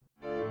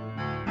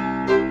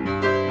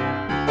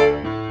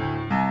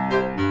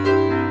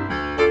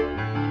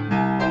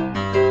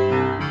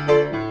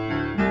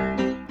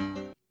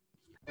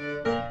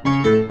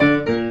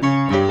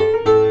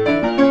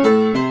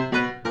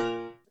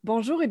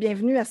Bonjour et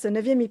bienvenue à ce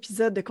 9e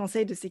épisode de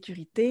Conseils de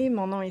sécurité.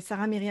 Mon nom est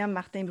Sarah-Myriam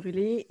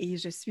Martin-Brûlé et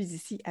je suis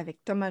ici avec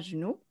Thomas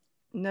Juneau.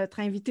 Notre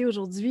invitée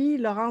aujourd'hui,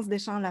 Laurence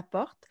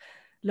Deschamps-Laporte.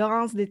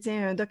 Laurence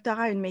détient un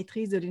doctorat et une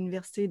maîtrise de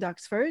l'Université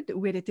d'Oxford,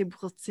 où elle était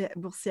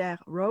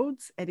boursière Rhodes.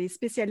 Elle est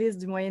spécialiste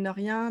du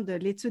Moyen-Orient, de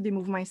l'étude des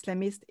mouvements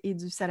islamistes et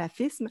du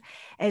salafisme.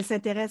 Elle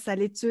s'intéresse à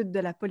l'étude de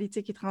la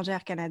politique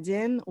étrangère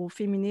canadienne, au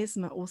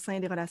féminisme au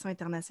sein des relations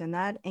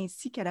internationales,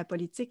 ainsi qu'à la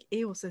politique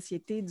et aux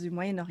sociétés du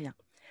Moyen-Orient.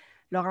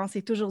 Laurence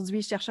est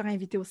aujourd'hui chercheure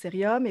invitée au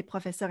CÉRIUM et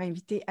professeure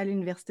invitée à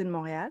l'Université de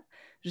Montréal.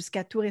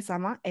 Jusqu'à tout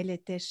récemment, elle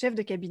était chef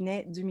de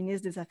cabinet du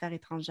ministre des Affaires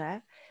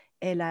étrangères.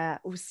 Elle a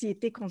aussi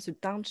été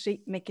consultante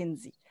chez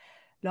McKinsey.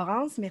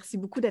 Laurence, merci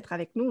beaucoup d'être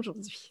avec nous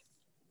aujourd'hui.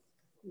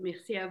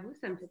 Merci à vous,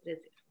 ça me fait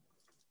plaisir.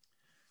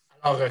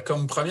 Alors,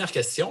 comme première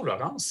question,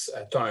 Laurence,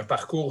 tu as un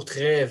parcours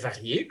très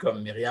varié,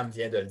 comme Myriam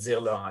vient de le dire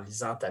là, en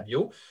lisant ta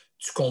bio.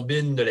 Tu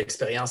combines de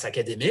l'expérience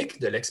académique,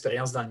 de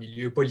l'expérience dans le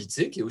milieu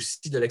politique et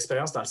aussi de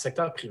l'expérience dans le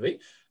secteur privé.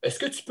 Est-ce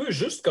que tu peux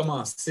juste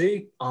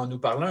commencer en nous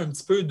parlant un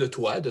petit peu de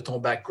toi, de ton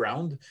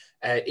background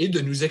et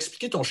de nous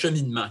expliquer ton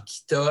cheminement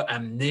qui t'a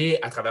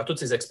amené à travers toutes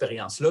ces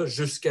expériences-là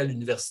jusqu'à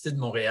l'Université de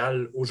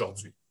Montréal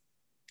aujourd'hui?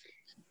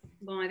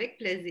 Bon, avec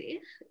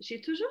plaisir.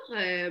 J'ai toujours,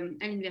 à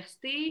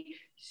l'université,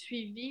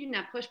 suivi une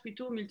approche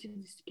plutôt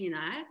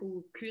multidisciplinaire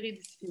ou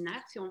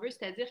pluridisciplinaire, si on veut,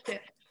 c'est-à-dire que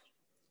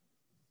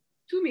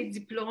tous mes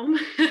diplômes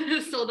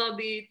sont dans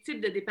des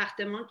types de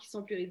départements qui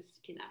sont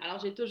pluridisciplinaires. Alors,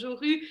 j'ai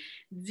toujours eu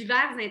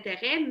divers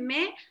intérêts,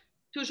 mais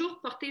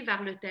toujours portés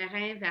vers le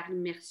terrain, vers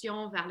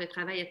l'immersion, vers le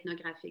travail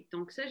ethnographique.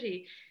 Donc ça,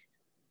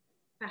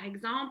 par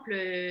exemple,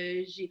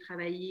 j'ai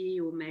travaillé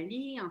au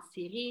Mali, en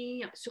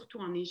Syrie, surtout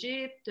en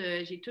Égypte.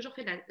 J'ai toujours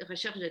fait de la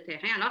recherche de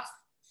terrain. Alors,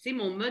 c'est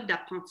mon mode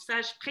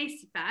d'apprentissage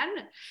principal.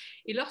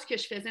 Et lorsque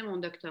je faisais mon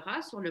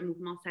doctorat sur le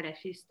mouvement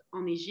salafiste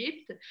en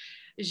Égypte,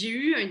 j'ai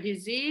eu un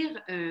désir,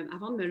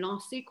 avant de me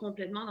lancer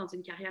complètement dans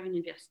une carrière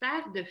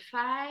universitaire, de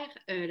faire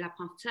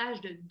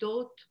l'apprentissage de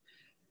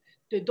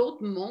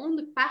d'autres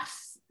mondes par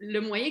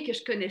le moyen que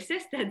je connaissais,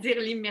 c'est-à-dire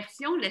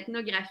l'immersion,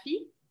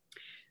 l'ethnographie.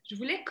 Je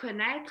voulais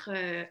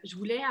je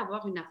voulais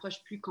avoir une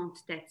approche plus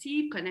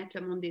quantitative, connaître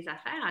le monde des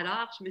affaires.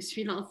 Alors, je me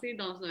suis lancée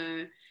dans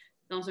un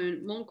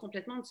monde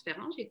complètement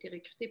différent. J'ai été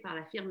recrutée par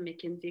la firme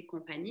McKinsey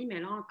Company,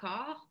 mais là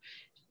encore,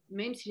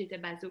 même si j'étais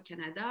basée au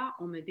Canada,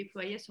 on me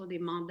déployait sur des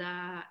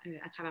mandats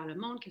à travers le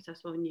monde, que ce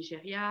soit au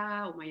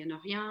Nigeria, au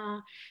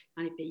Moyen-Orient,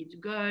 dans les pays du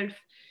Golfe,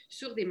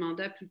 sur des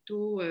mandats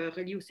plutôt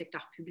reliés au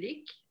secteur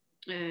public,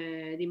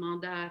 des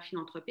mandats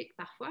philanthropiques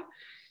parfois.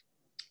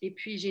 Et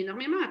puis, j'ai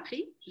énormément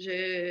appris.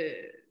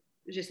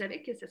 Je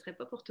savais que ce ne serait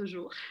pas pour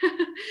toujours.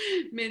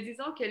 Mais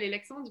disons que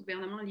l'élection du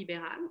gouvernement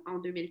libéral en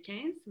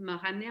 2015 m'a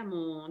ramené à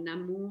mon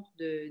amour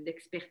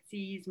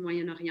d'expertise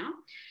Moyen-Orient.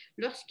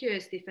 Lorsque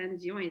Stéphane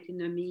Dion a été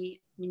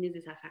nommé ministre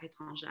des Affaires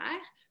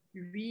étrangères,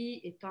 lui,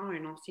 étant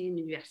un ancien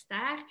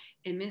universitaire,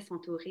 aimait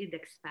s'entourer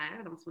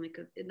d'experts dans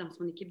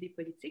son équipe des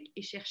politiques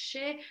et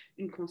cherchait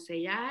une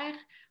conseillère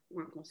ou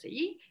un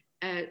conseiller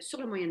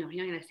sur le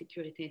Moyen-Orient et la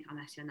sécurité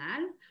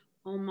internationale.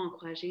 On m'a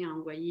encouragé à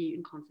envoyer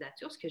une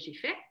candidature, ce que j'ai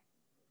fait.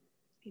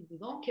 Et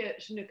donc,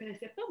 je ne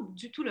connaissais pas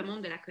du tout le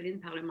monde de la colline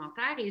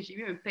parlementaire et j'ai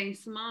eu un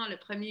pincement le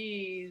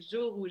premier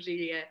jour où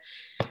je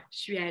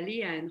suis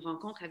allée à une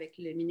rencontre avec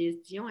le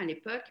ministre Dion à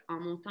l'époque.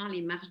 En montant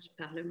les marches du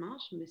Parlement,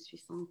 je me suis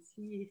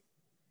sentie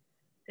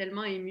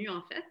tellement émue,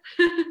 en fait.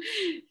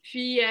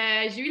 Puis,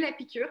 j'ai eu la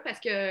piqûre parce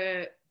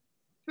que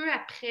peu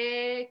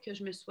après que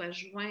je me sois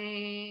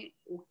joint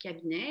au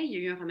cabinet, il y a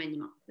eu un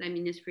remaniement. La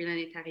ministre Freeland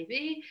est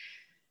arrivée.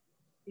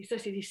 Et ça,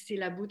 c'est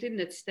la beauté de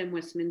notre système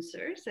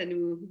Westminster. Ça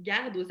nous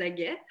garde aux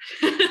aguets.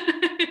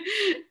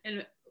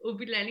 Au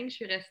bout de la ligne, je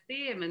suis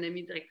restée. Elle m'a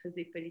nommée directrice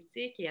des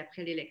politiques. Et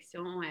après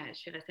l'élection, je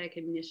suis restée avec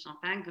le ministre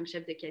Champagne comme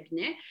chef de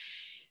cabinet.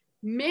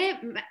 Mais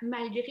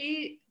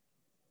malgré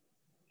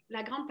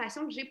la grande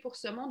passion que j'ai pour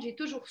ce monde, j'ai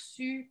toujours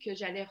su que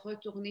j'allais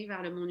retourner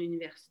vers le monde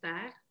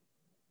universitaire.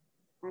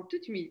 En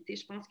toute humilité,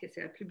 je pense que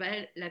c'est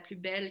la plus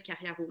belle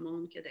carrière au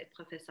monde que d'être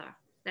professeur.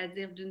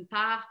 C'est-à-dire, d'une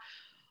part,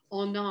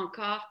 on a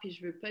encore, puis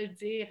je ne veux pas le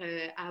dire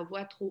à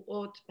voix trop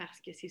haute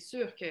parce que c'est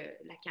sûr que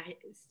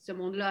ce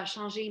monde-là a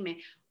changé, mais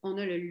on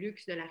a le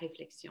luxe de la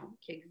réflexion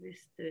qui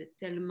existe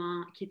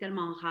tellement, qui est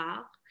tellement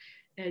rare,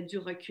 du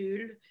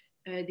recul,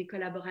 des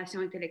collaborations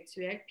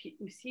intellectuelles, puis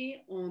aussi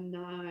on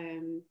a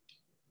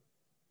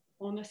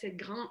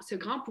ce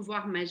grand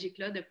pouvoir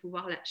magique-là de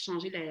pouvoir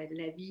changer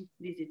la vie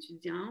des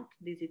étudiantes,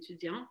 des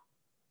étudiants,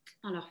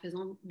 en leur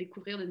faisant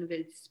découvrir de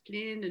nouvelles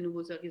disciplines, de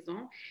nouveaux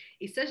horizons.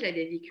 Et ça, je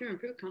l'avais vécu un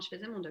peu quand je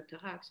faisais mon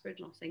doctorat à Oxford,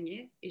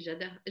 j'enseignais, et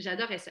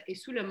j'adorais ça. Et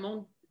sous le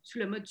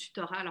mode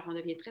tutorat, alors on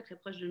devient très, très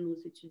proche de nos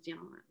étudiants.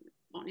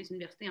 Bon, les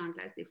universités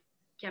anglaises,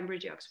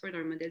 Cambridge et Oxford ont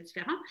un modèle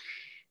différent,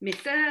 mais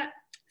ça,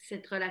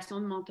 cette relation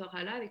de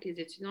mentorat-là avec les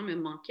étudiants me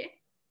manquait.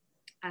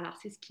 Alors,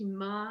 c'est ce qui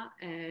m'a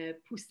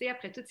poussée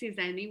après toutes ces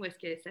années où est-ce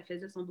que ça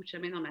faisait son bout de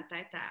chemin dans ma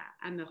tête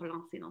à me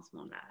relancer dans ce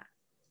monde-là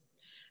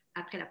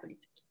après la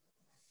politique.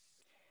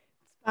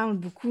 Tu parles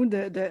beaucoup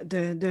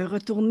de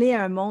retourner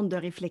à un monde de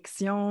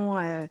réflexion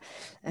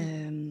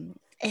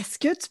Est-ce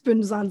que tu peux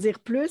nous en dire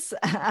plus,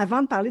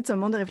 avant de parler de ce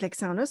monde de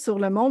réflexion-là, sur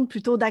le monde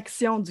plutôt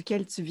d'action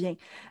duquel tu viens?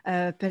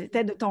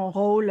 Peut-être de ton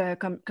rôle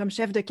comme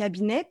chef de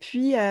cabinet,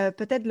 puis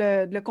peut-être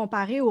de le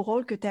comparer au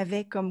rôle que tu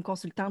avais comme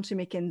consultante chez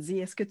McKinsey.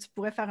 Est-ce que tu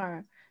pourrais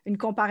faire une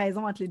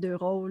comparaison entre les deux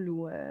rôles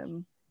ou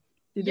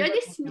Il y a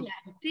des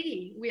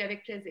similarités, oui,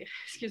 avec plaisir.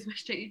 Excuse-moi,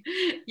 il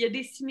y a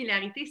des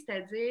similarités,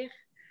 c'est-à-dire,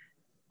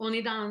 on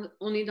donne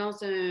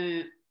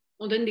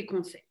des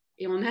conseils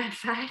et on a à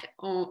faire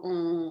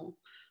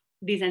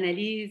des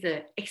analyses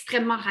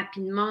extrêmement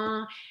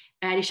rapidement,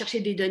 aller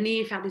chercher des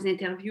données, faire des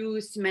interviews,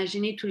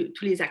 s'imaginer tous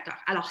les acteurs.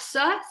 Alors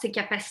ça, ces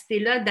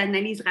capacités-là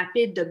d'analyse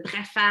rapide, de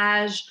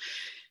brefage,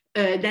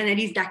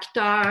 d'analyse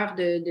d'acteurs,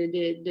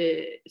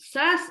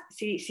 ça,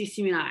 c'est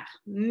similaire.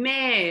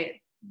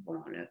 Mais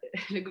bon,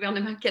 le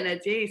gouvernement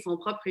canadien a son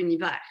propre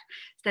univers.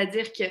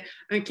 C'est-à-dire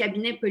qu'un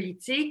cabinet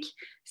politique,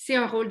 c'est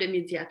un rôle de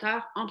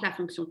médiateur entre la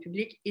fonction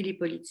publique et les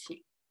politiciens.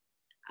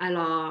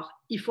 Alors,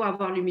 il faut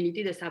avoir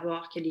l'humilité de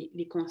savoir que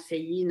les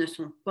conseillers ne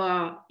sont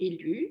pas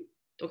élus,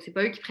 donc ce n'est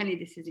pas eux qui prennent les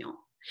décisions.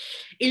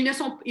 Ils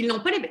n'ont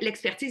pas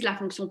l'expertise de la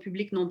fonction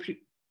publique non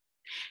plus.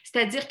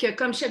 C'est-à-dire que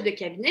comme chef de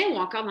cabinet ou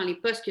encore dans les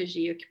postes que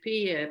j'ai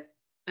occupés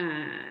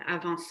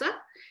avant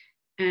ça,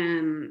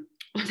 on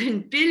a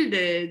une pile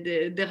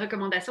de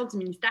recommandations du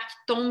ministère qui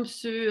tombent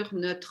sur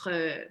notre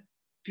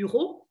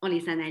bureau, on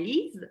les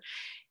analyse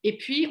et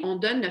puis on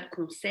donne notre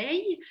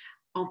conseil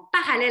en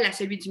parallèle à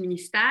celui du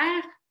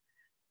ministère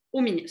au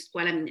ministre ou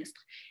à la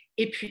ministre.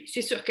 Et puis,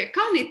 c'est sûr que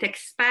quand on est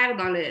expert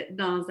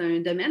dans un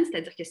domaine,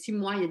 c'est-à-dire que si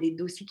moi, il y a des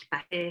dossiers qui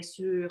paraissent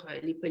sur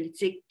les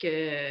politiques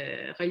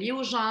reliées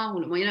au genre ou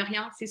le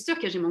Moyen-Orient, c'est sûr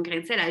que j'ai mon grain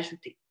de sel à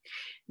ajouter.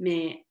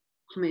 Mais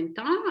en même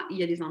temps, il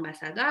y a des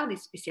ambassadeurs, des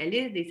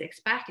spécialistes, des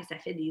experts que ça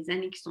fait des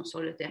années qu'ils sont sur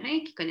le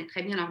terrain, qui connaissent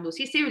très bien leur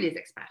dossier. C'est eux les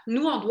experts.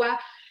 Nous, on doit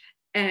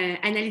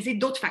analyser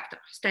d'autres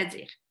facteurs,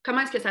 c'est-à-dire comment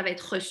est-ce que ça va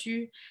être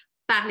reçu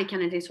par les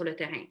Canadiens sur le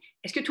terrain?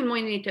 Est-ce que tout le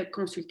monde est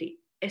consulté?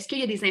 Est-ce qu'il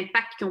y a des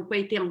impacts qui n'ont pas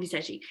été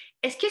envisagés?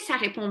 Est-ce que ça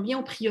répond bien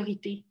aux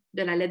priorités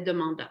de la lettre de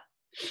mandat?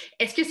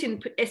 Est-ce que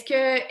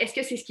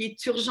c'est ce qui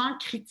est urgent,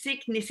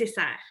 critique,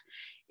 nécessaire?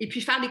 Et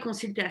puis faire des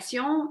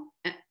consultations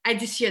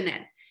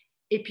additionnelles.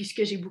 Et puis ce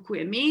que j'ai beaucoup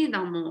aimé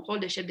dans mon rôle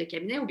de chef de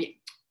cabinet, ou bien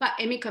pas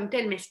aimé comme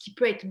tel, mais ce qui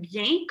peut être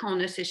bien quand on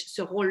a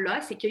ce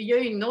rôle-là, c'est qu'il y a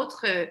une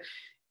autre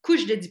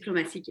couche de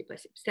diplomatie qui est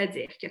possible.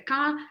 C'est-à-dire que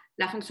quand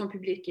la fonction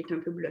publique est un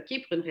peu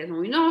bloquée pour une raison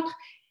ou une autre,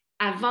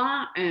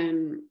 avant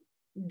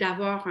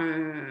d'avoir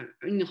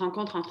une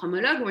rencontre entre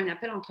homologues ou un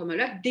appel entre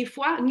homologues, des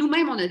fois,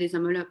 nous-mêmes, on a des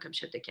homologues comme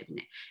chef de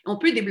cabinet. On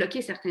peut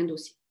débloquer certains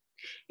dossiers.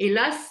 Et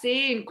là,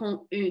 c'est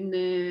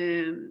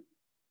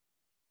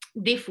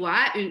des fois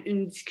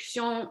une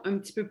discussion un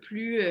petit peu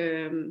plus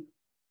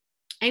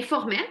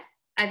informelle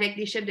avec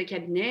des chefs de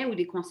cabinet ou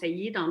des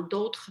conseillers dans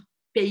d'autres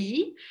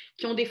pays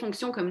qui ont des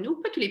fonctions comme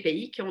nous, pas tous les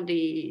pays qui ont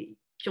des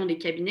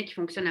cabinets qui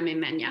fonctionnent de la même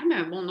manière, mais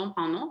un bon nombre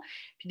en ont.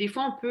 Puis des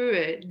fois, on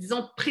peut,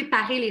 disons,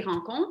 préparer les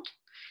rencontres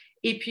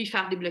et puis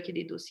faire débloquer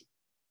des dossiers.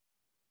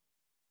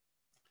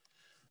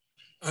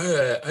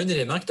 Un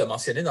élément que tu as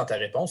mentionné dans ta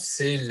réponse,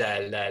 c'est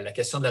la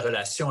question de la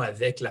relation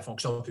avec la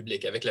fonction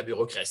publique, avec la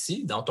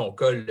bureaucratie. Dans ton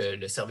cas,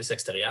 le service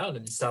extérieur, le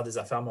ministère des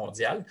Affaires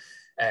mondiales.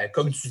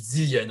 Comme tu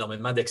dis, il y a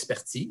énormément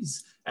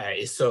d'expertise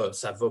et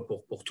ça va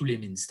pour tous les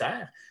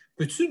ministères.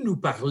 Peux-tu nous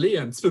parler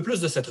un petit peu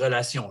plus de cette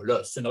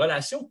relation-là? C'est une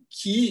relation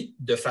qui,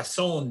 de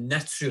façon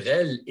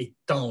naturelle, est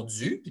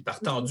tendue. Puis par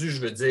tendue,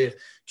 je veux dire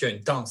qu'il y a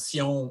une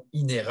tension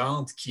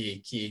inhérente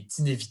qui est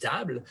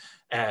inévitable.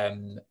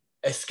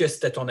 Est-ce que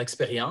c'était ton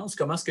expérience?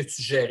 Comment est-ce que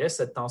tu gérais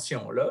cette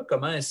tension-là?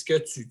 Comment est-ce que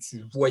tu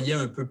voyais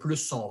un peu plus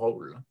son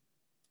rôle?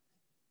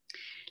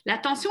 La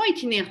tension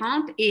est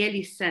inhérente et elle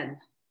est saine,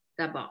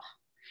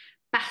 d'abord.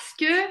 Parce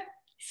que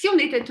si on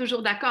était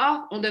toujours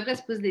d'accord, on devrait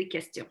se poser des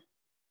questions.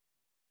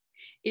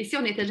 Et si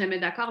on n'était jamais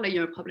d'accord, là, il y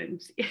a un problème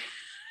aussi.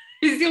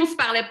 Et si on ne se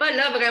parlait pas,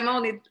 là,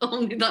 vraiment,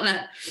 on est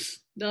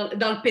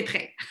dans le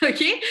pétrin.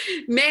 OK?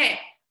 Mais,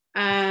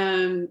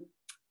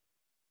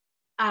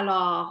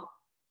 alors,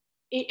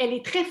 et elle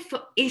est très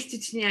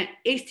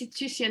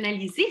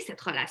institutionnalisée,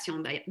 cette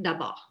relation,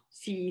 d'abord.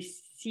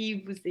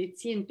 Si vous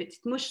étiez une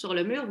petite mouche sur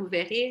le mur, vous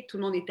verrez, tout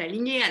le monde est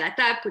aligné à la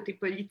table, côté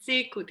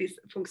politique, côté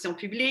fonction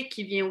publique,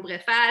 qui vient au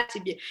brefage,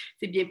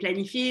 c'est bien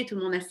planifié, tout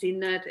le monde a ses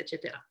notes,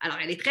 etc. Alors,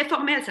 elle est très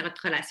formelle, cette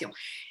relation.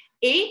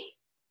 Et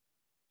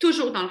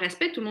toujours dans le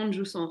respect, tout le monde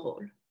joue son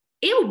rôle.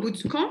 Et au bout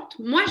du compte,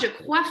 moi, je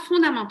crois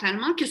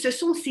fondamentalement que ce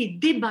sont ces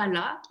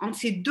débats-là, entre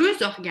ces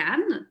deux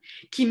organes,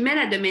 qui mènent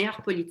à de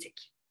meilleures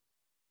politiques.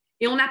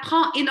 Et on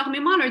apprend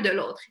énormément l'un de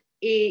l'autre.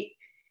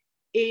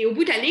 Et au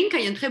bout de la ligne, quand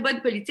il y a une très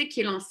bonne politique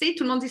qui est lancée,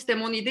 tout le monde dit « c'était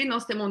mon idée », non,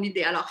 c'était mon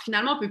idée. Alors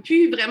finalement, on ne peut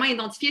plus vraiment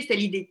identifier c'était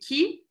l'idée de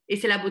qui, et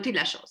c'est la beauté de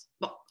la chose.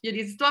 Bon, il y a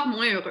des histoires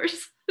moins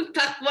heureuses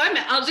parfois, mais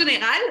en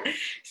général,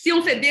 si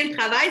on fait bien le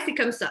travail, c'est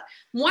comme ça.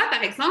 Moi,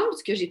 par exemple,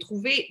 ce que j'ai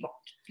trouvé, bon,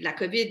 la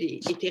COVID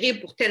est terrible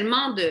pour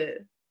tellement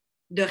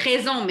de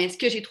raison, mais ce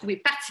que j'ai trouvé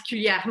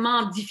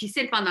particulièrement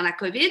difficile pendant la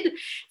COVID,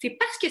 c'est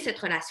parce que cette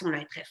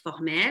relation-là est très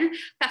formelle,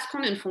 parce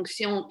qu'on a une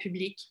fonction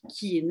publique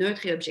qui est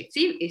neutre et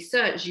objective, et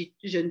ça,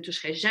 je ne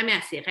toucherai jamais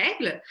à ces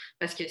règles,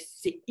 parce que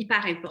c'est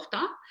hyper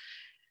important.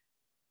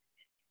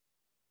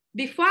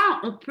 Des fois,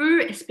 on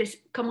peut,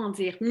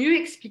 mieux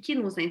expliquer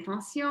nos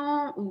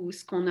intentions ou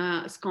ce qu'on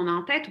a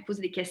en tête ou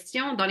poser des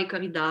questions dans les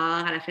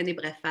corridors, à la fin des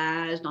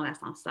briefages, dans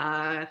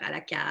l'ascenseur, à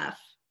la CAF.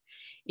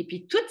 Et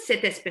puis, toute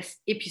cette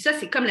espèce... Et puis ça,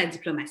 c'est comme la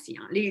diplomatie.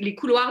 Hein. Les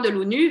couloirs de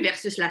l'ONU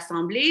versus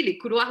l'Assemblée, les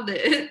couloirs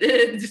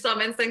du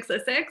 125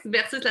 Sussex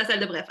versus la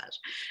salle de brefage.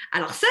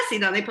 Alors ça, c'est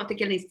dans n'importe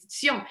quelle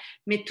institution.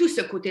 Mais tout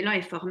ce côté-là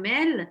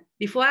informel,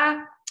 des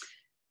fois,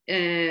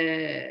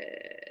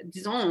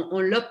 disons, on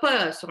ne l'a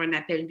pas sur un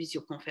appel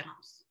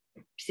visioconférence.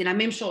 Puis c'est la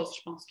même chose.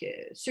 Je pense que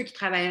ceux qui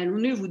travaillent à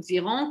l'ONU vous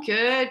diront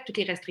que toutes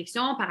les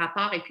restrictions par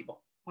rapport... Et puis bon,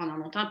 pendant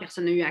longtemps,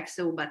 personne n'a eu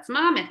accès au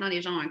bâtiment. Maintenant,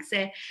 les gens ont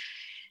accès...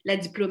 La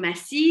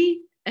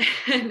diplomatie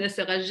ne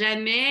sera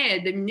jamais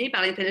dominée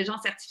par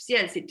l'intelligence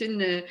artificielle.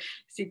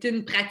 C'est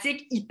une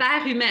pratique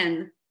hyper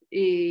humaine.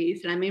 Et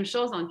c'est la même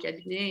chose dans le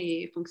cabinet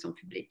et fonction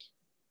publique.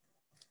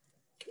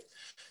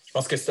 Je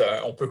pense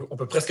qu'on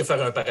peut presque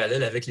faire un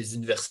parallèle avec les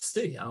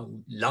universités, hein,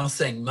 où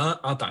l'enseignement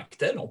en tant que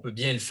tel, on peut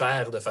bien le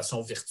faire de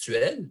façon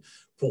virtuelle.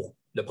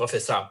 Le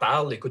professeur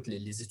parle, écoute,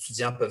 les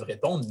étudiants peuvent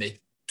répondre,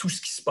 mais tout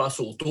ce qui se passe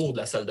autour de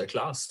la salle de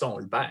classe, ça, on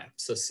le perd.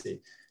 Ça,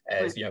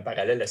 il y a un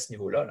parallèle à ce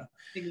niveau-là. Là.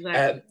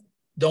 Exact.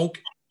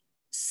 Donc,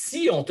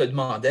 si on te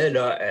demandait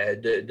là,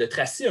 de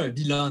tracer un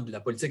bilan de la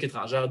politique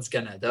étrangère du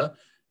Canada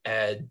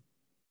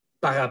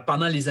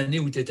pendant les années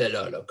où tu étais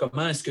là,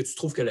 comment est-ce que tu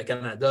trouves que le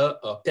Canada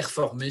a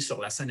performé sur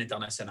la scène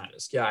internationale?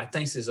 Est-ce qu'il a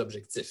atteint ses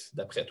objectifs,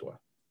 d'après toi?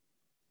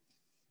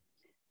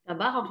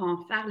 D'abord, avant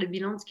de faire le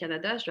bilan du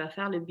Canada, je dois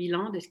faire le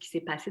bilan de ce qui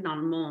s'est passé dans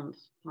le monde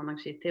pendant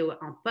que j'étais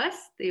en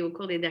poste et au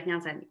cours des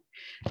dernières années.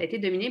 Ça a été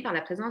dominé par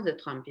la présidence de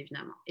Trump,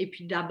 évidemment. Et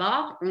puis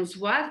d'abord, on se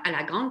voit à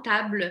la grande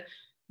table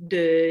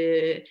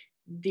des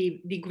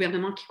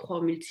gouvernements qui croient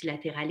au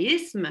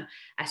multilatéralisme,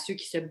 à ceux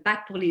qui se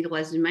battent pour les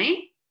droits humains.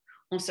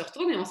 On se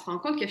retrouve et on se rend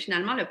compte que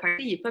finalement, le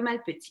parti est pas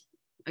mal petit.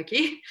 OK?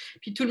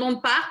 Puis tout le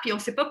monde part, puis on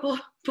ne sait pas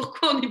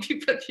pourquoi on est plus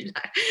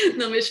populaire.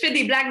 Non, mais je fais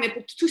des blagues, mais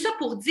tout ça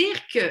pour dire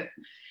que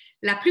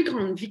la plus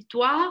grande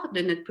victoire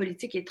de notre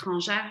politique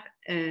étrangère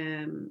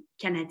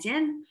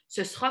canadienne,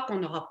 ce sera qu'on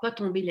n'aura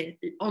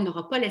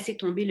pas laissé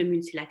tomber le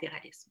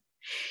multilatéralisme.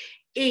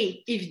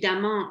 Et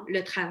évidemment,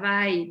 le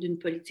travail d'une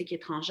politique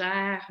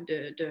étrangère,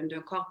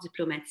 d'un corps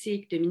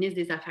diplomatique, de ministre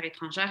des Affaires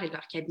étrangères et de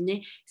leur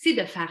cabinet, c'est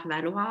de faire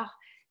valoir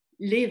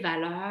les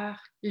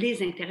valeurs,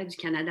 les intérêts du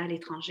Canada à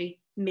l'étranger,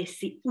 mais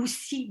c'est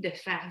aussi de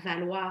faire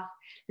valoir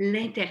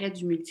l'intérêt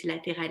du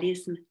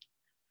multilatéralisme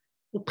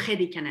auprès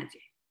des Canadiens.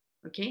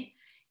 OK?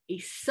 Et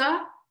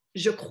ça,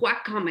 je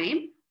crois quand même,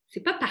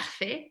 c'est pas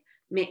parfait,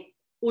 mais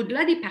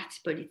au-delà des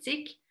partis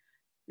politiques,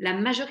 la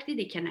majorité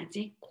des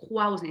Canadiens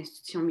croient aux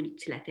institutions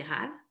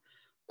multilatérales,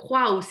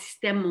 croient au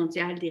système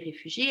mondial des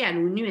réfugiés, à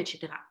l'ONU,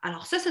 etc.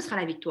 Alors ça, ce sera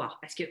la victoire,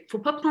 parce qu'il ne faut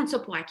pas prendre ça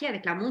pour acquis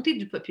avec la montée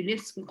du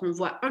populisme qu'on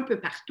voit un peu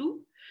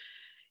partout.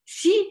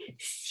 Si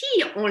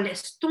on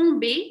laisse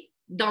tomber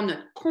dans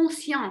notre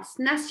conscience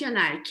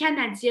nationale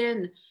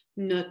canadienne,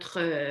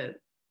 notre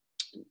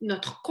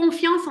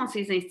confiance en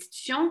ces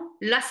institutions,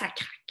 là, ça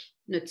craque,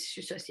 notre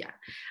tissu social.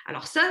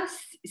 Alors ça,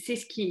 c'est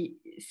ce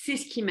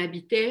qui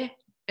m'habitait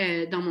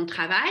dans mon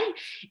travail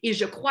et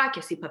je crois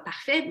que ce n'est pas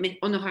parfait, mais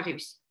on aura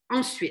réussi.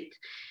 Ensuite,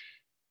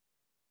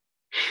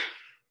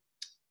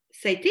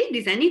 ça a été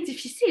des années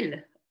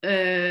difficiles.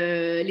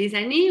 Les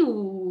années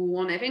où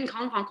on avait une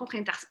grande rencontre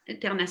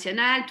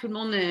internationale, tout le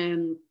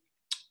monde,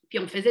 puis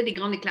on faisait des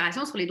grandes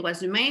déclarations sur les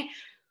droits humains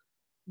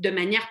de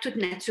manière toute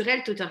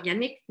naturelle, toute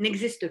organique,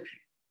 n'existent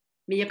plus.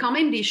 Mais il y a quand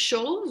même des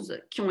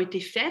choses qui ont été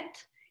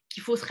faites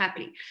qu'il faut se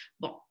rappeler.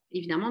 Bon,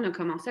 évidemment, on a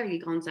commencé avec les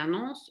grandes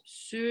annonces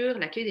sur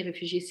l'accueil des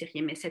réfugiés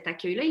syriens, mais cet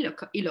accueil-là,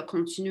 il a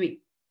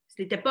continué.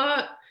 Ce n'était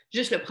pas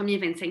juste le premier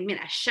 25 000.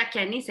 À chaque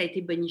année, ça a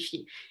été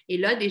bonifié. Et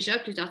là, déjà,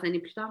 plusieurs années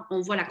plus tard, on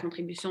voit la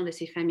contribution de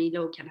ces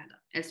familles-là au Canada.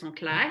 Elles sont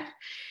claires.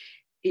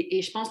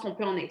 Et je pense qu'on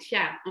peut en être fiers.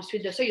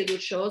 Ensuite de ça, il y a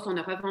d'autres choses. On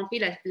a revampé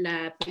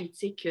la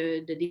politique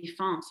de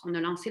défense. On a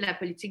lancé la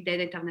politique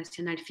d'aide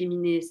internationale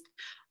féministe.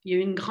 Il y a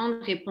eu une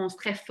grande réponse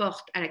très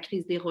forte à la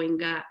crise des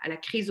Rohingyas, à la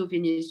crise au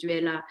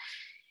Venezuela.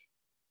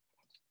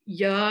 Il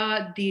y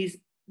a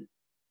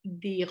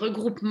des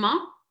regroupements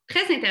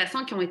très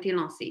intéressants qui ont été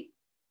lancés,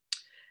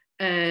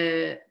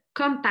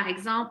 comme par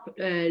exemple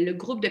le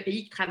groupe de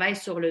pays qui travaille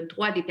sur le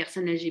droit des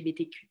personnes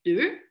LGBTQ2,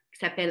 qui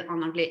s'appelle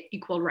en anglais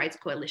Equal Rights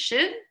Coalition,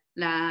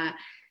 la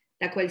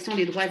coalition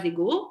des droits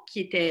égaux, qui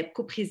était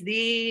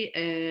coprésidée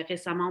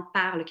récemment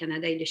par le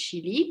Canada et le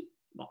Chili.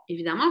 Bon,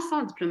 évidemment,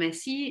 sans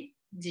diplomatie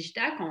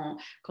digitale,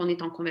 qu'on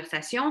est en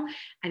conversation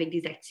avec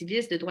des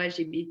activistes de droits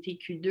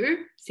LGBTQ2,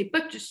 c'est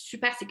pas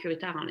super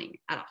sécuritaire en ligne.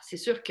 Alors, c'est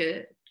sûr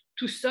que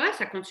tout ça,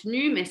 ça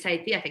continue, mais ça a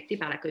été affecté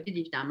par la COVID,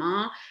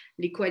 évidemment.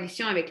 Les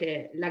coalitions avec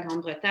la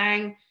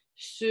Grande-Bretagne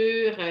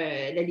sur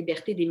la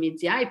liberté des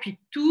médias et puis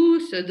tout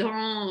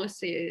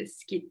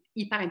ce qui est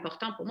hyper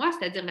important pour moi,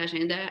 c'est-à-dire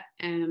l'agenda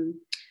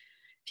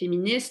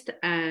féministe,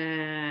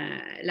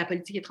 la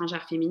politique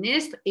étrangère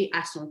féministe et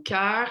à son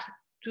cœur,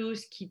 tout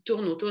ce qui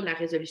tourne autour de la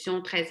résolution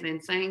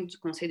 1325 du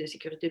Conseil de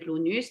sécurité de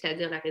l'ONU,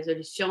 c'est-à-dire la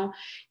résolution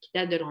qui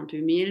date de l'an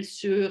 2000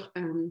 sur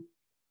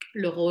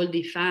le rôle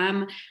des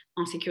femmes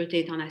en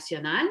sécurité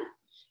internationale.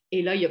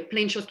 Et là, il y a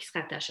plein de choses qui se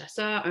rattachent à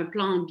ça. Un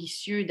plan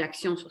ambitieux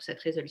d'action sur cette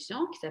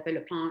résolution qui s'appelle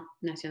le Plan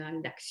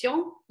national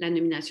d'action, la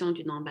nomination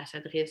d'une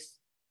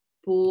ambassadrice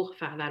pour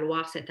faire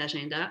valoir cet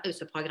agenda,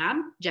 ce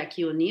programme,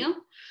 Jackie O'Neill,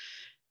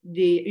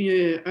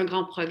 un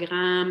grand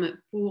programme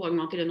pour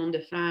augmenter le nombre de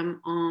femmes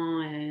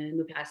en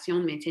opération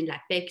de maintien de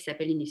la paix qui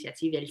s'appelle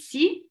l'initiative Elle,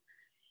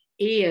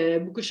 et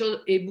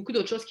beaucoup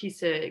d'autres choses qui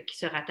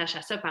se rattachent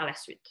à ça par la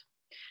suite.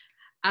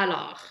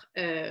 Alors,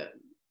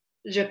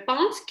 je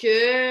pense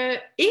que,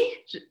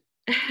 je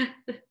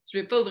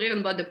ne vais pas ouvrir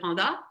une boîte de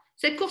Pandore,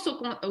 cette course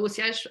au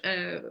siège,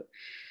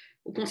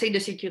 au Conseil de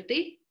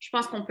sécurité, je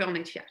pense qu'on peut en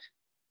être fier.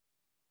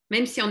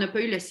 Même si on n'a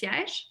pas eu le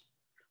siège,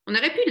 on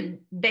aurait pu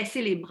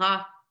baisser les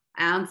bras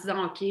en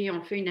disant, OK,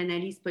 on fait une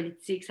analyse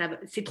politique,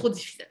 c'est trop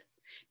difficile.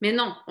 Mais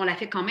non, on l'a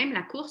fait quand même,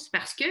 la course,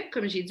 parce que,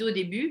 comme j'ai dit au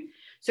début,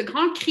 ce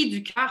grand cri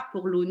du cœur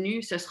pour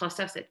l'ONU, ce sera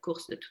ça, cette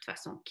course, de toute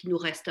façon, qui nous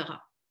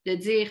restera. De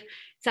dire,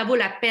 ça vaut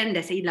la peine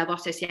d'essayer d'avoir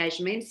ce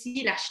siège, même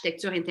si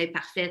l'architecture était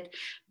parfaite,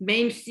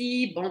 même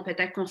si, bon,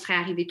 peut-être qu'on serait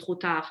arrivé trop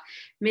tard.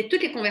 Mais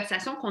toutes les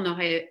conversations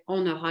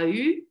on aura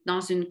eues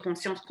dans une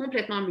conscience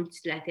complètement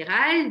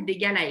multilatérale,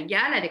 d'égal à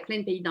égal, avec plein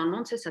de pays dans le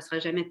monde, ça ne sera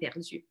jamais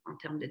perdu en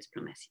termes de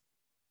diplomatie.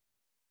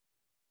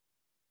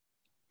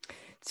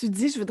 Tu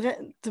dis, je voudrais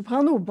te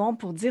prendre au bon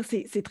pour dire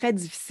c'est très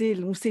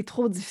difficile ou c'est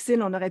trop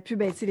difficile, on aurait pu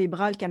baisser les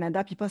bras, le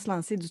Canada, puis pas se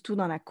lancer du tout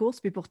dans la course,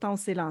 puis pourtant on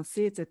s'est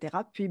lancé, etc.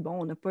 Puis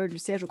bon, on n'a pas eu le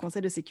siège au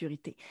Conseil de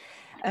sécurité.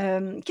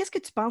 Qu'est-ce que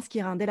tu penses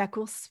qui rendait la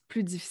course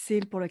plus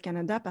difficile pour le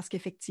Canada? Parce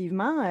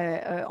qu'effectivement,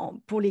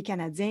 pour les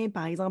Canadiens,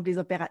 par exemple,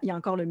 il y a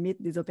encore le mythe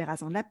des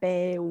opérations de la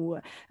paix où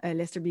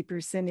Lester B.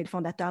 Pearson est le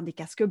fondateur des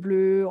Casques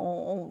bleus.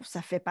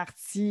 Ça fait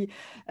partie,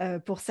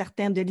 pour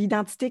certains, de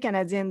l'identité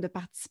canadienne de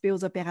participer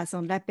aux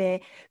opérations de la paix.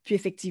 Puis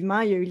effectivement,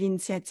 il y a eu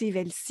l'initiative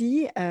Elle,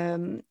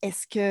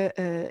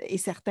 et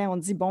certains ont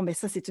dit, bon, mais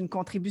ça, c'est une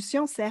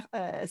contribution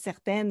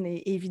certaine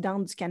et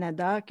évidente du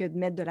Canada que de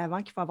mettre de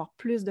l'avant qu'il faut avoir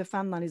plus de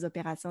femmes dans les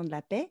opérations de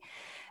la paix.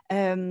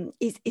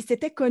 Et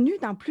c'était connu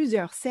dans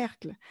plusieurs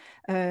cercles,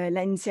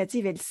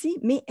 l'initiative Elle,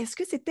 mais est-ce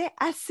que c'était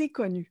assez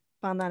connu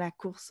pendant la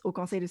course au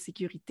Conseil de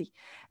sécurité?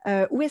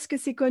 Ou est-ce que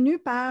c'est connu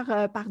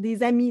par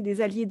des amis,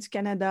 des alliés du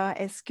Canada?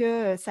 Est-ce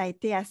que ça a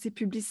été assez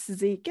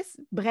publicisé?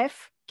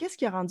 Bref, qu'est-ce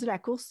qui a rendu la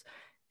course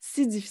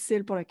si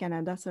difficile pour le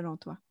Canada, selon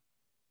toi?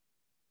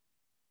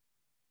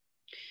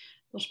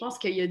 Bon, je pense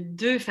qu'il y a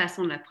deux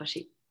façons de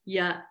l'approcher. Il y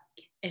a,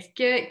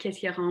 qu'est-ce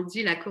qui a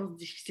rendu la course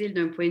difficile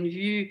d'un point de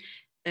vue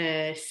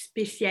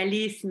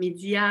spécialiste,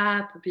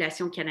 médias,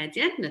 population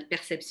canadienne? Notre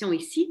perception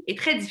ici est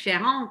très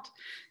différente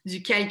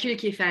du calcul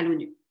qui est fait à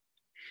l'ONU.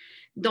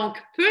 Donc,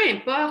 peu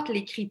importe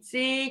les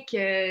critiques,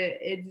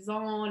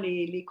 disons,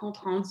 les comptes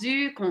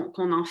rendus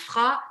qu'on en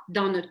fera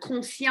dans notre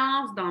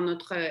conscience, dans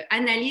notre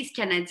analyse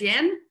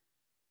canadienne,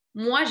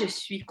 moi, je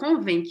suis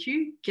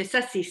convaincue que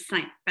ça, c'est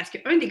sain. Parce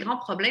qu'un des grands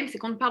problèmes, c'est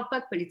qu'on ne parle pas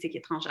de politique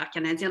étrangère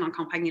canadienne en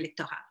campagne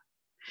électorale.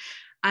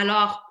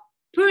 Alors,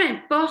 peu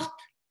importe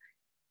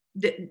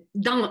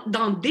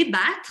d'en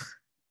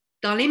débattre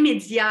dans les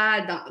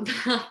médias,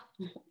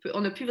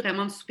 on n'a plus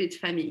vraiment de souper de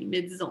famille,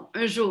 mais disons,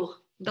 un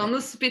jour, dans nos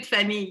soupers de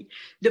famille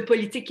de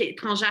politique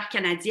étrangère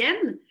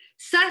canadienne,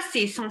 ça,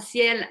 c'est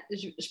essentiel,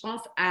 je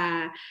pense,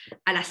 à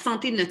la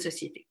santé de notre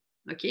société,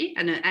 OK?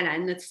 À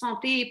notre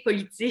santé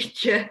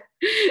politique,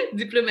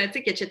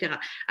 diplomatique, etc.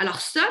 Alors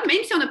ça,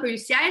 même si on n'a pas eu le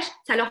siège,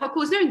 ça leur a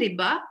causé un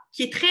débat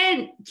qui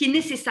est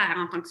nécessaire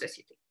en tant que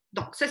société.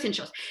 Donc, ça, c'est une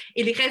chose.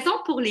 Et les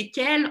raisons pour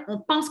lesquelles on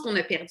pense qu'on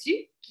a perdu,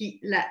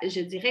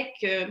 je dirais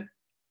que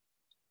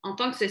en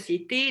tant que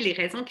société, les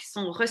raisons qui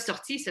sont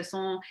ressorties, ce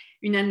sont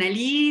une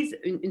analyse,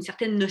 une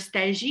certaine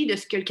nostalgie de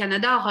ce que le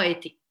Canada aura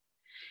été.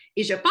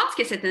 Et je pense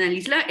que cette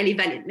analyse-là, elle est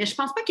valide. Mais je ne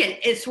pense pas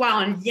qu'elle soit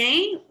en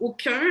lien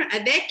aucun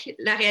avec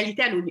la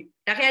réalité à l'ONU.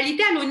 La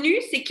réalité à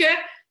l'ONU, c'est que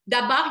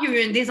d'abord, il y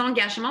a eu un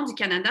désengagement du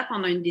Canada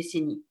pendant une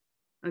décennie,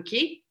 OK?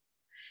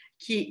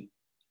 Qui est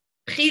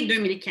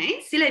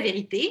pré-2015, c'est la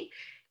vérité.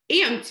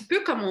 Et un petit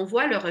peu comme on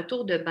voit le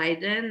retour de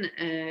Biden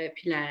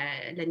puis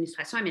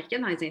l'administration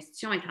américaine dans les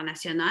institutions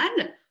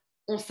internationales,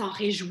 on s'en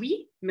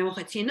réjouit, mais on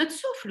retient notre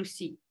souffle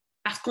aussi.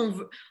 Parce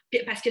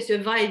que ce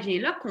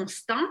va-et-vient-là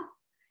constant,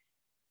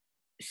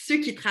 ceux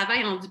qui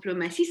travaillent en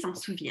diplomatie s'en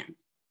souviennent.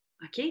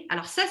 OK?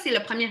 Alors ça, c'est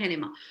le premier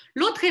élément.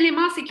 L'autre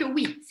élément, c'est que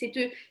oui, c'est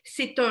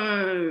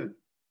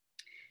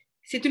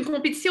une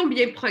compétition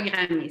bien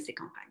programmée, ces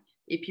campagnes.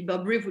 Et puis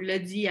Bob Ray vous l'a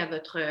dit à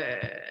votre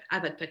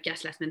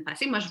podcast la semaine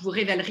passée, moi, je ne vous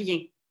révèle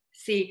rien.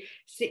 C'est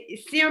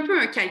un peu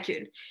un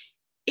calcul.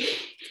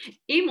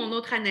 Et mon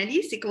autre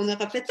analyse, c'est qu'on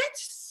aura peut-être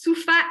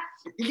souffert,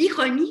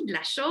 l'ironie de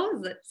la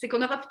chose, c'est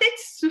qu'on aura peut-être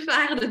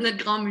souffert de notre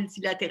grand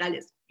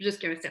multilatéralisme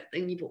jusqu'à un certain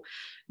niveau.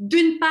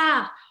 D'une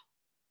part,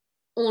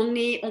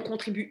 on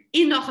contribue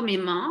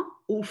énormément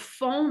aux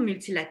fonds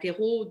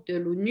multilatéraux de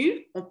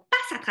l'ONU. On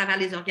passe à travers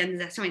les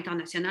organisations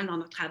internationales dans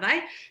notre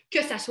travail,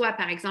 que ce soit,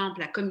 par exemple,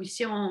 la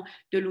Commission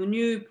de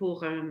l'ONU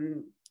pour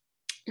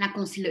la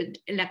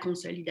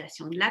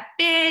consolidation de la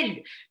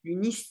paix,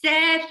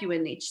 l'UNICEF,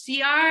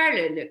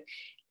 UNHCR,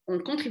 on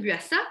contribue à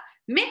ça,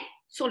 mais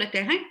sur le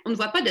terrain, on ne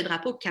voit pas de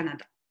drapeau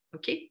Canada,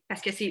 OK?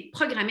 Parce que c'est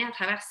programmé à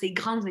travers ces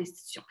grandes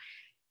institutions.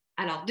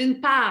 Alors,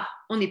 d'une part,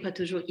 on n'est pas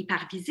toujours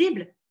hyper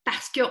visible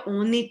parce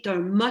qu'on est un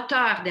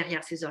moteur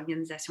derrière ces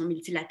organisations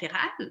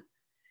multilatérales,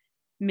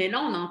 mais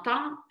là, on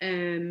entend,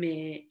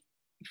 mais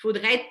il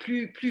faudrait être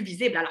plus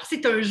visible. Alors,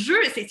 c'est un jeu,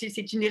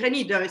 c'est une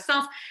ironie d'un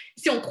sens.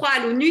 Si on croit à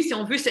l'ONU, si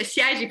on veut ce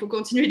siège, il faut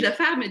continuer de le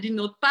faire, mais d'une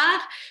autre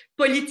part,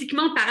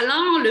 politiquement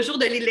parlant, le jour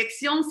de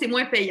l'élection, c'est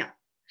moins payant.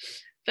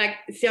 Fait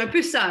que c'est un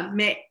peu ça,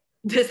 mais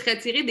de se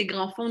retirer des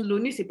grands fonds de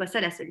l'ONU, c'est pas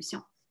ça la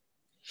solution.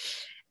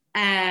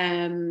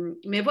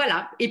 Mais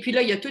voilà. Et puis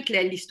là, il y a toute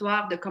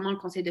l'histoire de comment le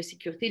Conseil de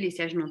sécurité, les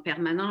sièges non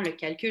permanents, le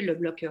calcul, le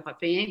bloc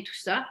européen, tout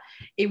ça.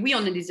 Et oui,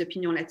 on a des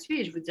opinions là-dessus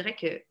et je vous dirais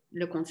que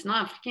le continent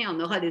africain en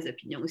aura des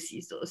opinions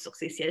aussi sur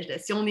ces sièges-là.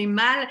 Si on est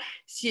mal,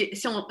 si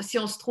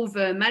on se trouve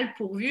mal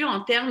pourvu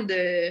en termes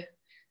de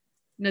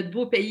notre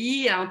beau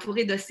pays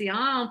entouré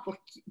d'océans pour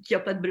qu'il n'y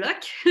a pas de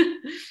bloc,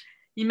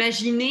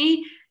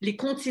 imaginez les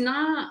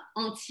continents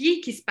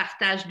entiers qui se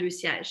partagent 2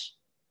 sièges.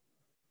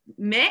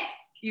 Mais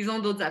ils ont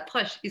d'autres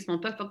approches. Ils ne font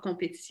pas de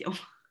compétition.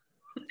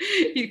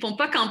 Ils ne font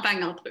pas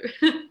campagne entre eux.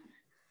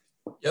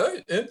 Il y a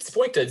un petit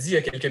point que tu as dit il y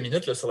a quelques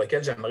minutes là, sur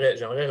lequel j'aimerais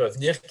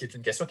revenir, qui est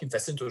une question qui me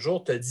fascine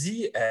toujours. Tu as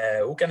dit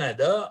au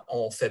Canada,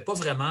 on ne fait pas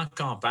vraiment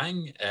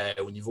campagne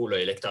au niveau là,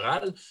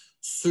 électoral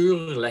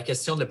sur la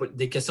question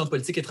des questions de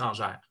politique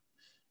étrangère.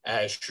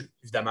 Je suis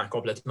évidemment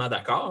complètement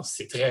d'accord.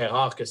 C'est très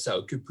rare que ça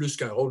occupe plus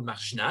qu'un rôle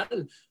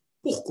marginal.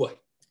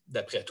 Pourquoi,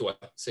 d'après toi,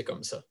 c'est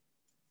comme ça?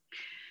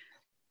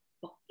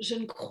 Bon, je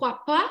ne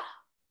crois pas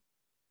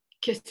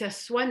que ce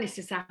soit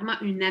nécessairement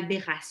une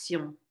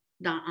aberration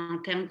en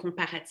termes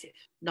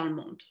comparatifs dans le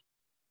monde.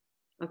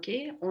 OK?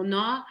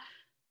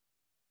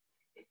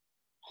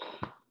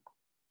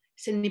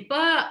 Ce n'est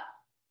pas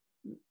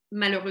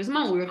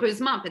malheureusement ou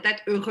heureusement,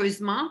 peut-être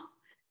heureusement,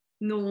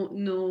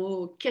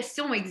 nos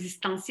questions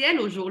existentielles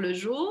au jour le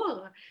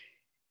jour,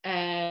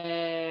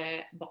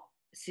 bon,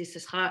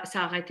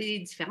 ça aurait été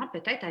différent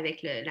peut-être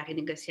avec la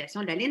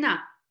renégociation de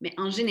l'ALENA. Mais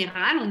en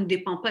général, on ne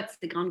dépend pas de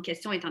ces grandes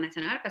questions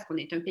internationales parce qu'on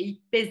est un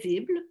pays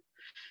paisible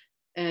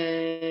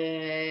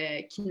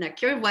qui n'a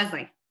qu'un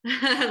voisin.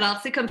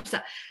 Alors, c'est comme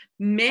ça.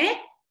 Mais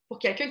pour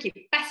quelqu'un qui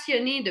est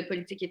passionné de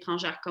politique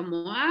étrangère comme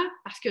moi,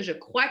 parce que je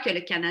crois que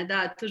le Canada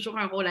a toujours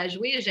un rôle à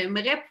jouer,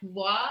 j'aimerais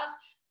pouvoir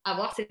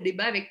avoir ces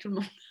débats avec tout le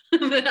monde.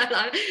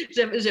 Alors,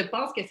 je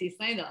pense que c'est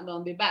sain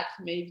d'en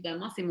débattre, mais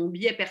évidemment, c'est mon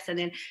biais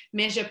personnel.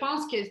 Mais je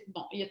pense que,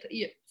 bon,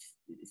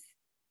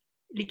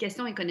 les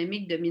questions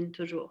économiques dominent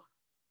toujours.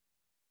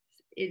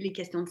 Et les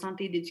questions de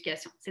santé et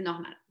d'éducation, c'est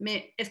normal.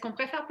 Mais est-ce qu'on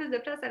préfère plus de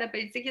place à la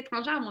politique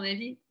étrangère, à mon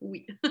avis?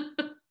 Oui.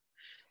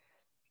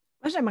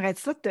 Moi, j'aimerais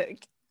ça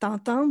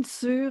t'entendre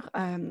sur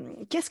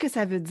qu'est-ce que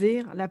ça veut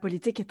dire la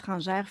politique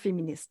étrangère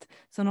féministe,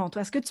 selon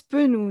toi. Est-ce que tu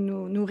peux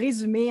nous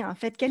résumer, en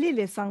fait, quelle est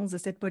l'essence de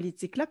cette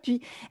politique-là?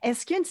 Puis,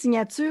 est-ce qu'il y a une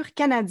signature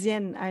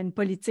canadienne à une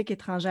politique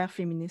étrangère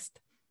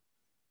féministe?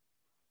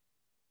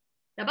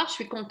 D'abord, je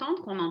suis contente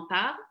qu'on en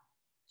parle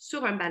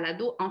sur un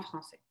balado en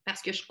français,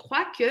 parce que je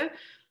crois que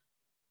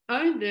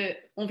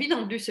on vit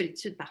dans 2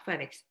 solitudes parfois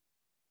avec ça.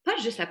 Pas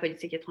juste la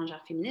politique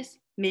étrangère féministe,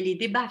 mais les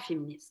débats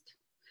féministes.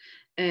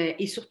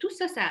 Et surtout,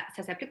 ça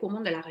s'applique au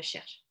monde de la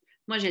recherche.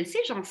 Moi, je le sais,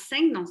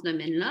 j'enseigne dans ce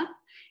domaine-là,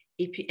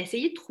 et puis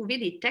essayer de trouver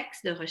des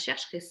textes de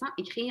recherche récents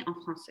écrits en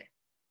français.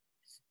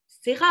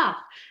 C'est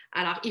rare.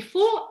 Alors, il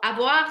faut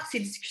avoir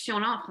ces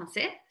discussions-là en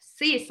français,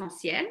 c'est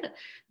essentiel.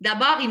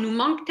 D'abord, il nous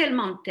manque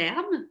tellement de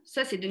termes,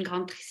 ça, c'est d'une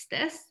grande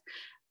tristesse.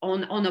 On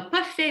n'a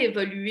pas fait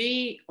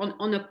évoluer,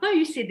 on n'a pas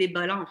eu ces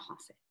débats-là en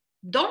français.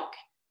 Donc,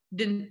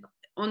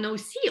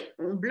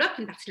 on bloque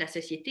une partie de la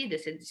société de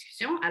cette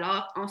discussion.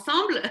 Alors,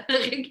 ensemble,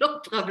 réglons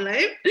le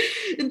problème.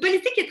 Une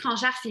politique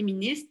étrangère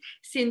féministe,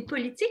 c'est une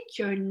politique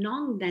qui a un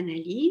angle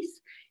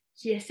d'analyse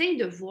qui essaye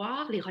de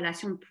voir les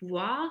relations de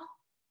pouvoir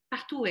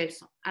partout où elles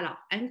sont. Alors,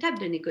 à une table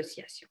de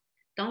négociation,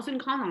 dans une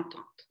grande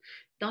entente,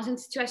 dans une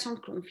situation de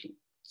conflit,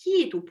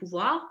 qui est au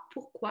pouvoir,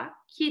 pourquoi,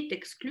 qui est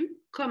exclu,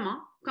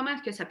 comment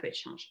est-ce que ça peut être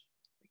changé?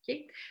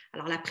 Okay?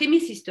 Alors, la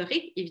prémisse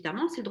historique,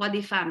 évidemment, c'est le droit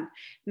des femmes.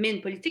 Mais une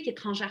politique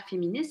étrangère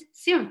féministe,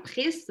 c'est un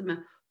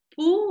prisme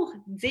pour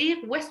dire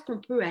où est-ce qu'on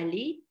peut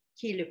aller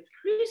qui est le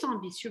plus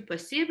ambitieux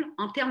possible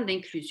en termes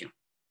d'inclusion.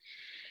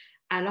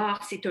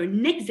 Alors, c'est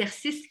un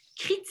exercice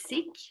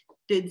critique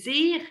de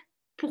dire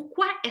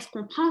pourquoi est-ce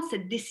qu'on prend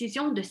cette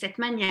décision de cette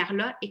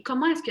manière-là et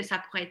comment est-ce que ça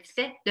pourrait être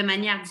fait de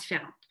manière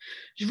différente.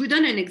 Je vous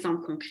donne un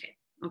exemple concret.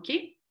 OK?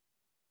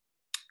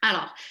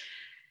 Alors,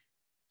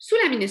 sous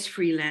la ministre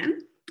Freeland,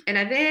 elle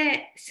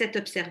avait cette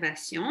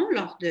observation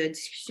lors de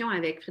discussions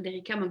avec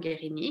Federica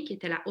Mogherini, qui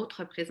était la haute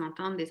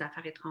représentante des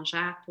Affaires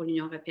étrangères pour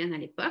l'Union européenne à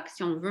l'époque,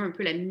 si on veut un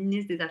peu la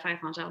ministre des Affaires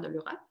étrangères de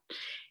l'Europe.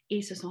 Et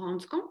ils se sont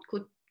rendus compte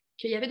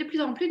qu'il y avait de plus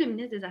en plus de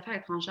ministres des Affaires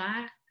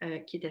étrangères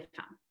qui étaient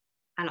femmes.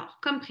 Alors,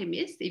 comme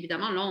prémisse,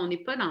 évidemment, là, on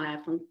n'est pas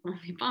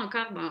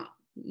encore dans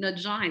notre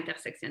genre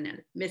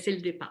intersectionnel, mais c'est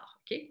le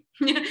départ, OK?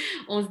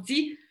 On se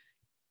dit,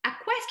 à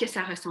quoi est-ce que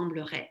ça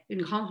ressemblerait,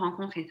 une grande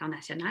rencontre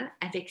internationale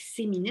avec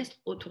ces ministres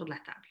autour de la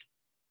table?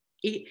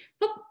 Et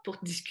pas pour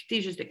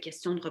discuter juste de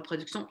questions de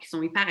reproduction qui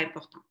sont hyper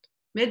importantes,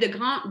 mais de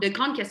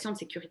grandes questions de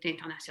sécurité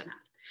internationale.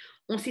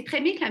 On sait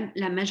très bien que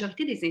la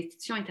majorité des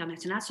institutions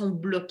internationales sont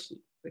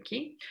bloquées.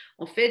 Okay?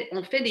 On fait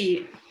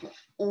des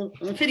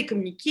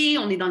communiqués,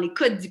 on est dans les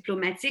codes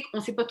diplomatiques, on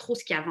ne sait pas trop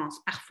ce qui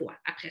avance parfois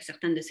après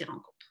certaines de ces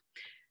rencontres.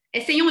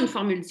 Essayons une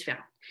formule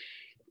différente.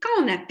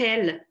 Quand on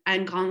appelle à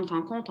une grande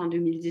rencontre en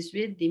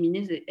 2018 des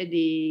ministres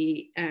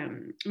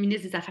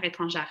des Affaires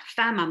étrangères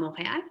femmes à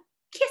Montréal,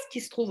 qu'est-ce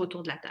qui se trouve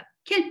autour de la table?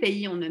 Quels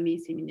pays ont nommé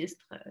ces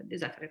ministres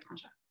des Affaires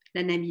étrangères?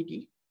 La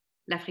Namibie,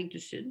 l'Afrique du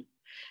Sud,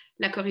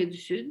 la Corée du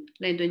Sud,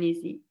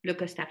 l'Indonésie, le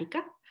Costa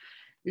Rica,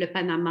 le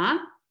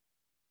Panama,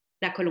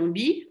 la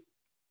Colombie.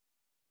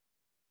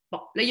 Bon,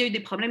 là, il y a eu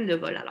des problèmes de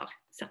vol. Alors,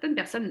 certaines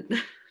personnes...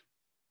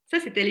 Ça,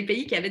 c'était les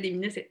pays qui avaient des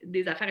ministres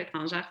des Affaires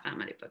étrangères femmes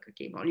à l'époque.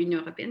 Okay? Bon,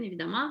 l'Union européenne,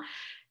 évidemment,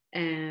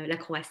 la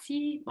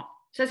Croatie. Bon,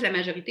 ça, c'est la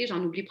majorité,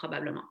 j'en oublie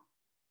probablement.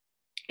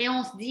 Et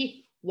on se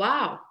dit,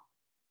 wow!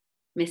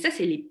 Mais ça,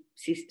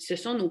 ce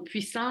sont nos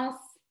puissances,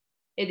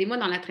 aidez-moi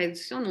dans la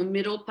traduction, nos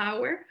middle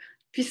power,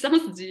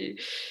 puissances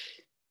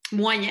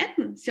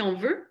moyenne, si on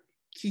veut,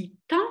 qui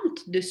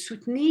tentent de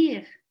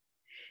soutenir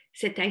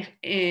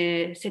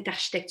cette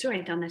architecture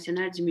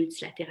internationale du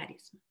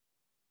multilatéralisme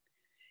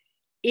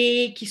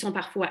et qui sont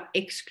parfois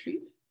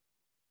exclus.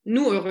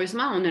 Nous,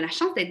 heureusement, on a la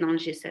chance d'être dans le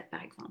G7,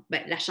 par exemple.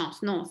 Bien, la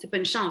chance, non, c'est pas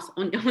une chance.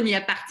 On y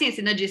appartient,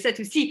 c'est notre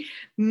G7 aussi.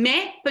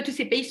 Mais pas tous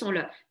ces pays sont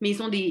là. Mais ils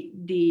sont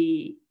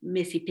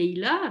mais ces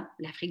pays-là,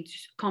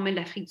 quand on met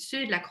l'Afrique du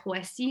Sud, la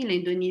Croatie,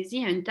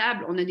 l'Indonésie à une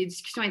table, on a des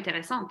discussions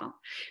intéressantes. Hein?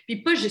 Puis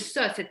pas juste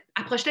ça, cette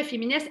approche-là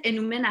féministe, elle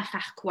nous mène à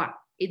faire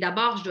quoi? Et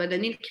d'abord, je dois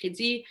donner le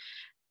crédit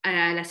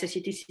à la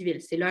société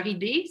civile. C'est leur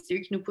idée, c'est eux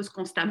qui nous poussent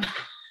constamment.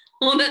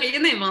 On n'a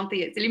rien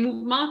inventé. C'est les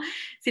mouvements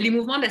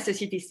de la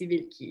société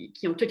civile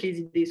qui ont toutes les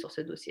idées sur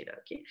ce dossier-là.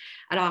 Okay?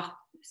 Alors,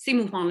 ces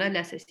mouvements-là de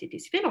la société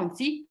civile, on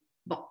dit,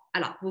 bon,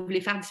 alors, vous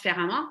voulez faire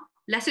différemment?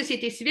 La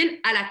société civile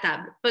à la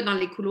table, pas dans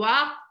les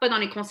couloirs, pas dans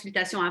les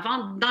consultations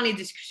avant, dans les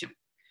discussions.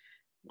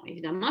 Bon,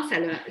 évidemment,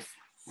 c'est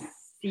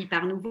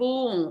hyper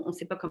nouveau, on ne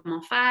sait pas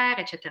comment faire,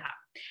 etc.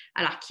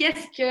 Alors,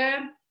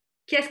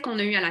 qu'est-ce qu'on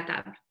a eu à la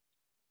table?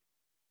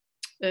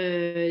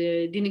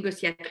 Des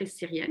négociatrices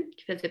syriennes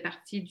qui faisaient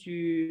partie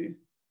du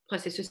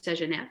processus à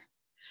Genève,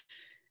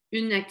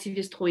 une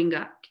activiste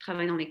Rohingya qui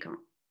travaille dans les camps,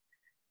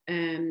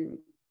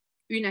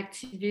 une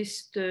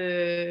activiste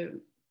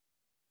de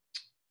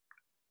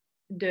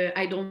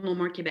I Don't Know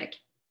More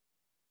Québec.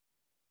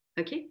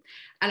 OK?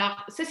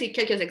 Alors, ça, c'est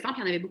quelques exemples,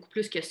 il y en avait beaucoup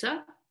plus que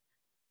ça,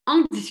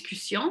 en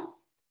discussion,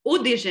 au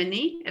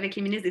déjeuner avec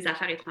les ministres des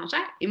Affaires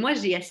étrangères. Et moi,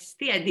 j'ai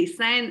assisté à des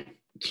scènes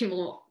qui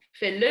m'ont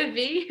fait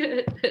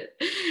lever,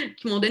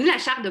 qui m'ont donné la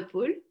chair de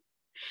poule.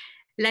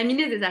 La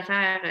ministre des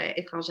Affaires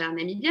étrangères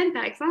namibienne,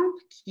 par exemple,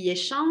 qui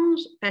échange,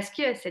 parce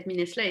que cette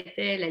ministre-là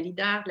était la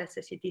leader de la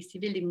société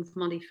civile des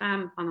mouvements des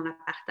femmes pendant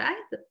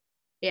l'apartheid,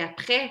 et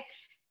après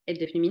être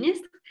devenue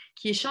ministre,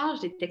 qui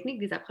échange des techniques,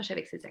 des approches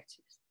avec ses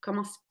activistes.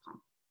 Comment s'y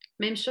prendre?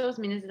 Même chose,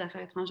 ministre des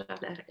Affaires étrangères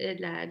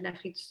de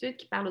l'Afrique du Sud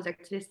qui parle aux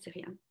activistes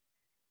syriens.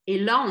 Et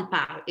là, on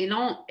parle. Et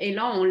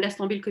là, on laisse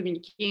tomber le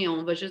communiqué et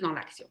on va juste dans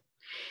l'action.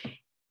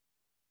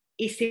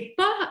 Et s'il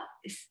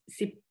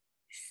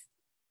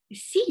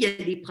y a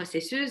des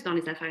processus dans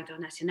les affaires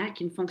internationales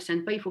qui ne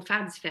fonctionnent pas, il faut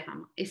faire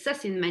différemment. Et ça,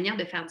 c'est une manière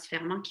de faire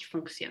différemment qui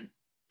fonctionne.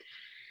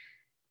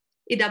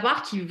 Et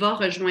d'abord, qui va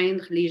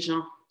rejoindre les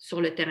gens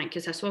sur le terrain, que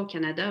ce soit au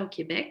Canada, au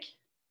Québec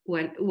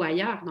ou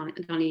ailleurs dans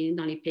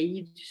les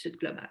pays du Sud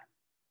global.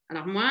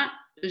 Alors moi,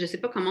 je ne sais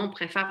pas comment on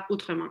pourrait faire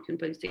autrement qu'une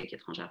politique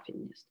étrangère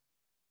féministe.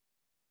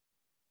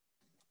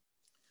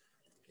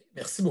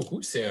 Merci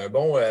beaucoup. C'est un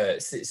bon.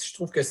 Je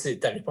trouve que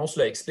ta réponse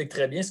là, explique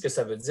très bien ce que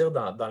ça veut dire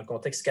dans le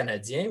contexte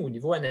canadien au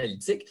niveau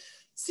analytique.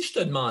 Si je te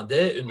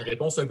demandais une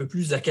réponse un peu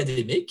plus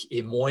académique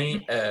et moins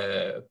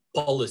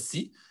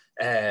policy,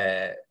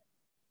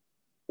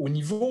 au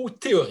niveau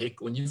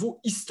théorique, au niveau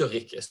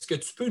historique, est-ce que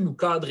tu peux nous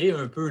cadrer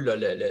un peu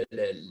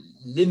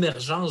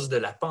l'émergence de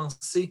la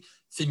pensée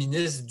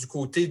féministe du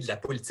côté de la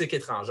politique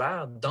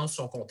étrangère dans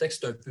son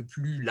contexte un peu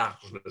plus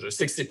large? Je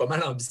sais que c'est pas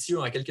mal ambitieux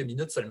en quelques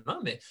minutes seulement,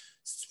 mais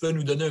si tu peux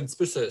nous donner un petit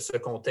peu ce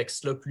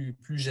contexte-là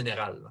plus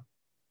général.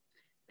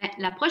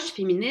 L'approche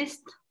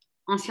féministe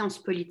en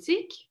sciences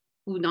politiques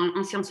ou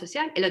en sciences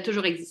sociales, elle a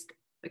toujours existé.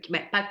 Okay,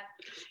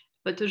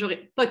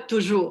 pas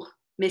toujours,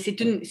 mais c'est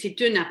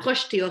une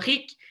approche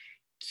théorique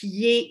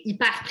qui est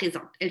hyper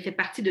présente. Elle fait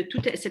partie de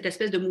toute cette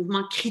espèce de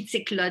mouvement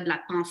critique-là de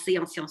la pensée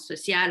en sciences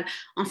sociales,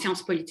 en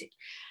sciences politiques.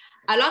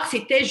 Alors,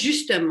 c'était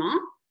justement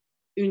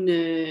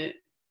une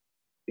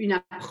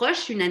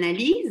approche, une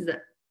analyse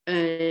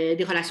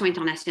des relations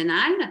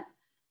internationales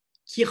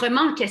qui remet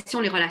en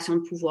question les relations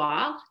de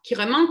pouvoir, qui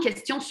remet en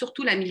question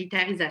surtout la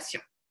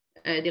militarisation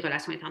des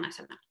relations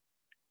internationales.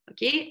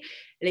 OK?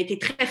 Elle a été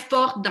très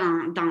forte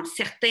dans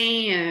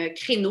certains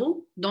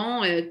créneaux,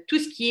 dont tout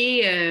ce qui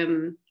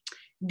est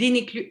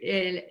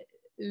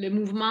le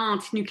mouvement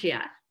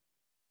antinucléaire.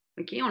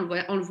 OK?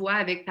 On le voit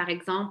avec, par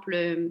exemple,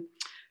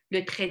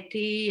 le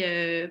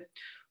traité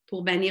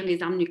pour bannir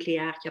les armes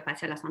nucléaires qui a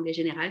passé à l'Assemblée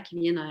générale, qui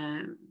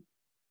vient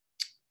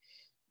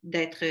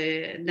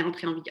d'entrer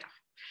en vigueur.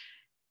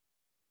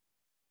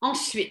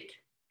 Ensuite,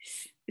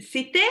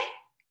 c'était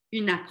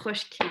une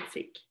approche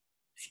critique,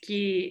 ce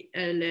qui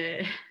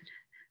est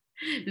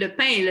le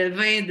pain et le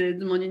vin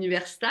de mon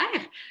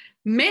universitaire,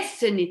 mais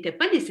ce n'était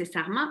pas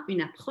nécessairement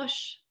une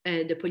approche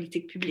de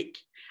politique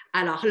publique.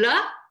 Alors là,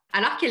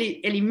 alors qu'elle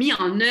est mise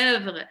en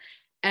œuvre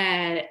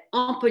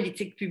en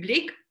politique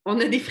publique, on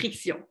a des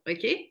frictions,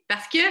 OK?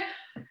 Parce que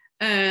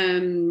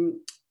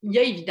il y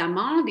a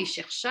évidemment des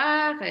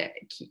chercheurs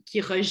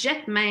qui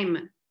rejettent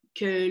même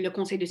que le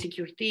Conseil de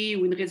sécurité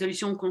ou une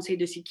résolution au Conseil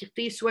de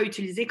sécurité soit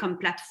utilisée comme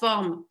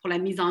plateforme pour la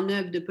mise en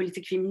œuvre de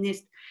politiques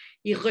féministes.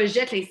 Ils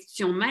rejettent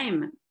l'institution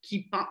même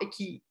qui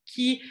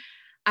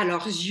à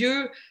leurs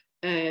yeux,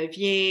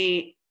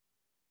 vient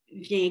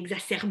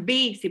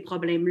exacerber ces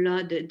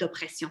problèmes-là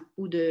d'oppression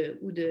ou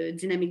de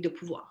dynamique de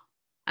pouvoir.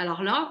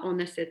 Alors là, on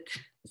a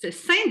ce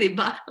sain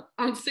débat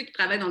entre ceux qui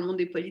travaillent dans le monde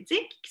des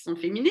politiques, qui sont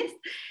féministes,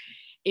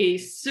 et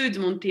ceux du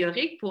monde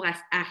théorique pour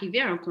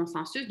arriver à un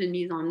consensus d'une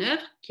mise en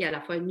œuvre qui est à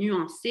la fois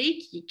nuancée,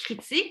 qui est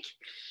critique.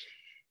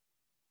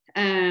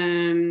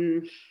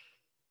 Mais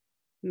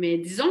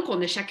disons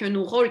qu'on a chacun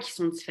nos rôles qui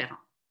sont différents.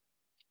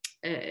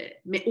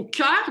 Mais au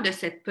cœur de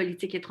cette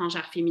politique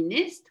étrangère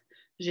féministe,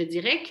 je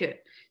dirais que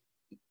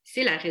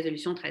c'est la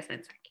résolution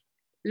 1325.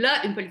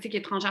 Là, une politique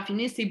étrangère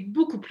féministe, c'est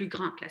beaucoup plus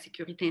grand que la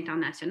sécurité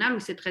internationale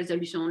ou cette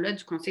résolution-là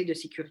du Conseil de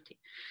sécurité.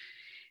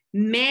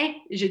 Mais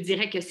je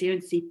dirais que c'est un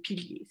de ses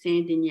piliers, c'est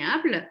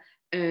indéniable.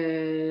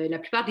 La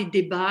plupart des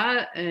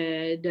débats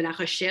de la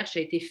recherche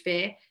a été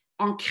fait,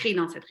 ancré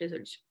dans cette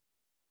résolution.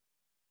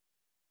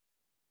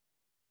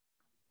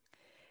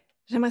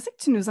 J'aimerais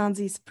que tu nous en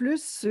dises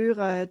plus sur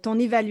ton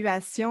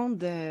évaluation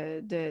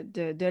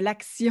de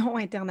l'action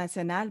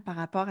internationale par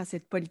rapport à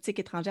cette politique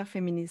étrangère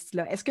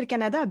féministe-là. Est-ce que le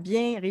Canada a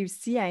bien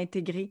réussi à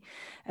intégrer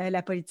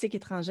la politique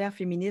étrangère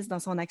féministe dans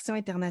son action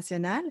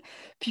internationale?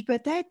 Puis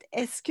peut-être,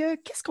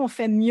 qu'est-ce qu'on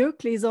fait mieux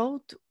que les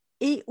autres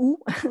et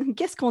où?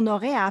 Qu'est-ce qu'on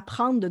aurait à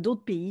apprendre de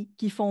d'autres pays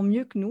qui font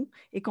mieux que nous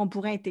et qu'on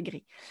pourrait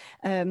intégrer?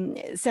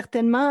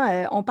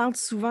 Certainement, on parle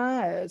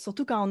souvent,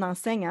 surtout quand on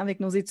enseigne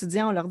avec nos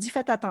étudiants, on leur dit «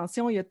 faites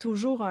attention, il y a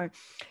toujours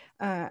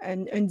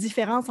une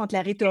différence entre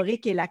la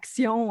rhétorique et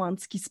l'action,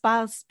 entre ce qui se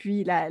passe,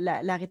 puis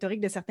la rhétorique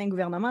de certains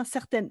gouvernements.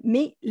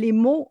 Mais les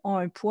mots ont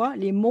un poids,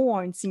 les mots ont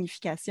une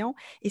signification,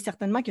 et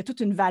certainement qu'il y a toute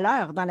une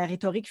valeur dans la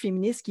rhétorique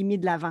féministe qui est mise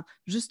de l'avant,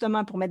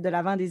 justement pour mettre de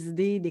l'avant des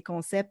idées, des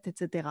concepts,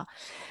 etc.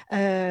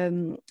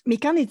 Mais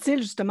qu'en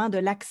est-il justement de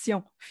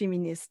l'action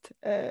féministe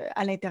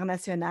à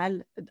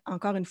l'international?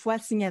 Encore une fois,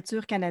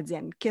 signature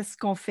canadienne. Qu'est-ce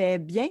qu'on fait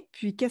bien,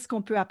 puis qu'est-ce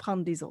qu'on peut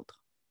apprendre des autres?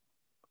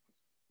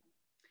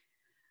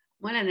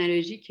 Moi,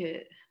 l'analogie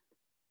que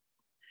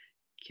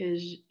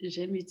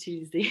j'aime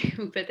utiliser,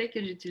 ou peut-être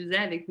que j'utilisais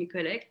avec mes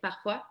collègues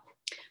parfois,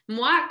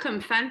 moi,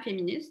 comme femme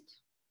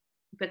féministe,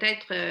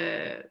 peut-être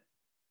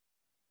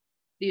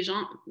des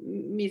gens,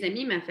 mes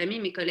amis, ma famille,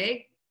 mes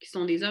collègues, qui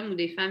sont des hommes ou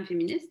des femmes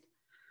féministes,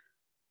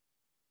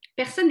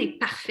 personne n'est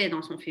parfait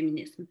dans son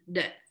féminisme,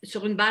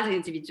 sur une base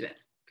individuelle.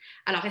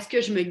 Alors, est-ce que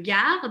je me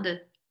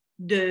garde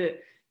de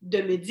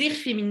me dire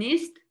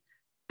féministe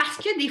parce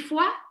que des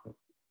fois,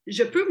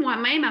 je peux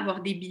moi-même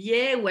avoir des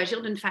biais ou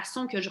agir d'une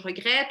façon que je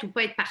regrette ou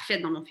pas être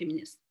parfaite dans mon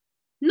féminisme?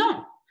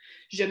 Non,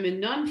 je me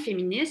nomme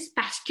féministe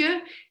parce que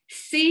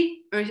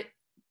c'est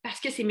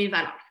mes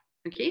valeurs.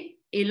 OK?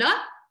 Et là,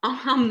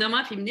 en me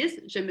nommant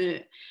féministe,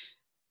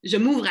 je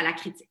m'ouvre à la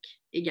critique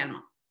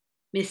également.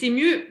 Mais c'est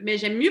mieux, mais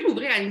j'aime mieux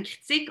m'ouvrir à une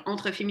critique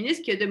entre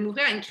féministes que de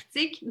m'ouvrir à une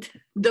critique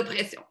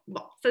d'oppression.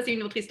 Bon, ça, c'est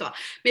une autre histoire.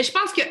 Mais je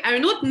pense qu'à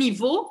un autre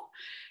niveau,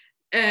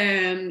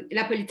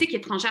 la politique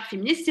étrangère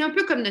féministe, c'est un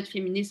peu comme notre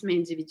féminisme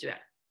individuel.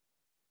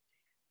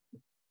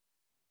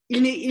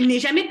 Il n'est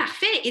jamais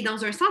parfait et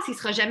dans un sens, il ne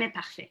sera jamais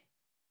parfait.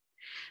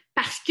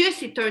 Parce que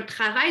c'est un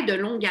travail de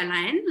longue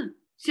haleine.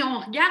 Si on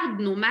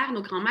regarde nos mères,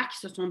 nos grands-mères qui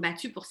se sont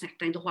battues pour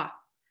certains droits,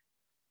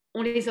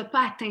 on ne les a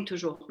pas atteints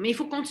toujours. Mais il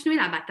faut continuer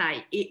la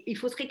bataille et il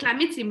faut se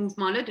réclamer de ces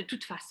mouvements-là de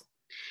toute façon.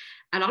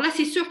 Alors là,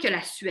 c'est sûr que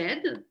la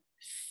Suède,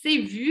 c'est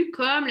vu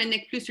comme le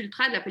nec plus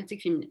ultra de la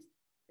politique féministe.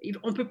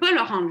 On ne peut pas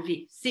leur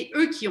enlever. C'est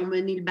eux qui ont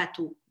mené le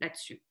bateau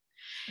là-dessus.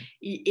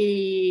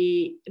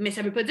 Mais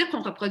ça ne veut pas dire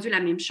qu'on reproduit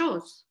la même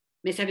chose.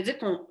 Mais ça veut dire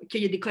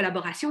qu'il y a des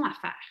collaborations à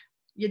faire.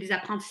 Il y a des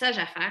apprentissages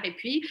à faire. Et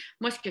puis,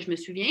 moi, ce que je me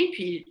souviens,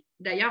 puis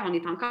d'ailleurs, on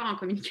est encore en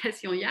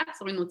communication hier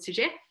sur un autre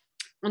sujet,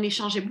 on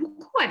échangeait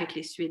beaucoup avec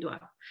les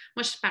Suédois.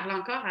 Moi, je parlais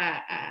encore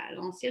à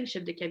l'ancienne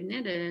chef de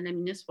cabinet de la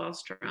ministre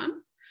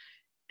Wallström.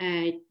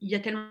 Il y a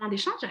tellement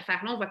d'échanges à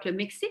faire. Là, on voit que le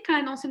Mexique a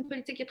annoncé une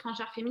politique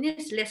étrangère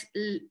féministe.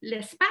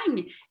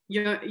 L'Espagne,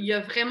 il y a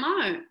vraiment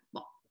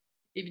bon,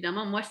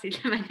 évidemment, moi, c'est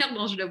la manière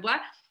dont je le vois.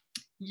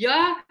 Il y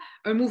a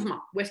un mouvement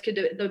où est-ce que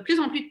de plus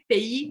en plus de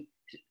pays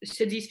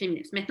se disent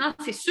féministes. Maintenant,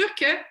 c'est sûr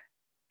que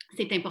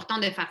c'est important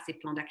de faire ces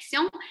plans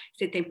d'action,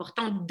 c'est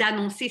important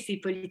d'annoncer ces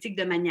politiques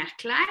de manière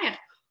claire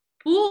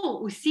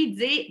pour aussi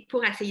dire,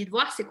 pour essayer de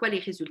voir c'est quoi les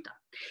résultats.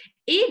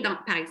 Et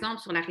par exemple,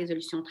 sur la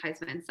résolution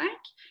 1325,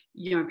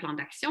 il y a un plan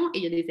d'action et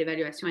il y a des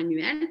évaluations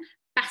annuelles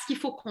parce qu'il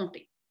faut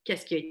compter.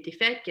 Qu'est-ce qui a été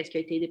fait, qu'est-ce qui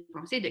a été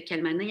dépensé, de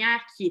quelle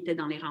manière, qui était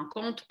dans les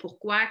rencontres,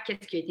 pourquoi,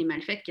 qu'est-ce qui a été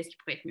mal fait, qu'est-ce qui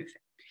pourrait être mieux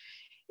fait.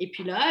 Et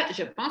puis là,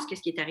 je pense que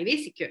ce qui est arrivé,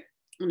 c'est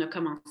qu'on a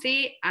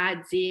commencé à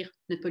dire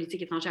notre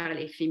politique étrangère, elle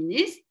est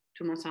féministe,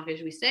 tout le monde s'en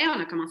réjouissait, on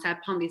a commencé à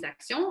prendre des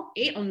actions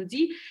et on nous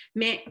dit,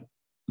 mais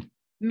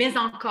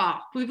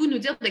encore, pouvez-vous nous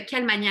dire de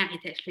quelle manière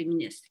est-elle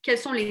féministe? Quelles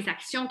sont les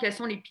actions, quels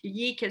sont les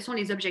piliers, quels sont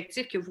les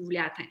objectifs que vous voulez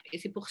atteindre? Et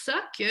c'est pour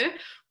ça que,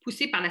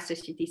 poussé par la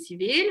société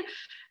civile,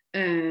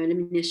 le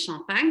ministre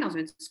Champagne, dans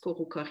un discours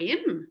au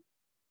CÉRIUM,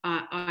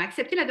 a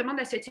accepté la demande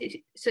de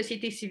la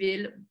société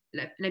civile.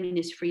 La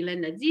ministre Freeland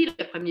l'a dit,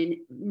 le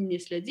premier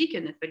ministre l'a dit, que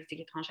notre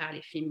politique étrangère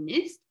est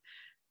féministe.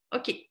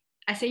 OK,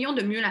 essayons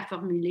de mieux la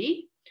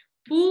formuler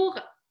pour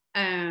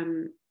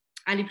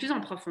aller plus en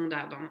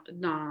profondeur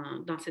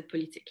dans cette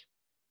politique.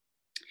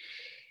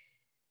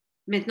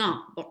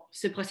 Maintenant, bon,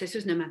 ce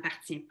processus ne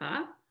m'appartient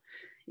pas.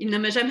 Il ne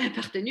m'a jamais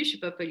appartenu, je ne suis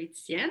pas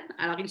politicienne.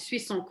 Alors, il suit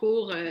son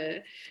cours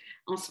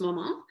en ce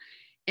moment.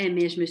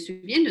 Mais je me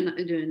souviens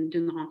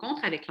d'une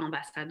rencontre avec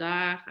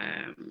l'ambassadeur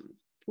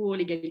pour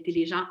l'égalité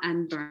des genres,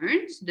 Anne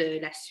Burns, de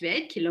la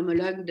Suède, qui est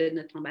l'homologue de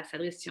notre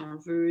ambassadrice, si on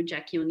veut,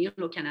 Jackie O'Neill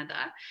au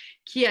Canada,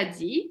 qui a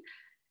dit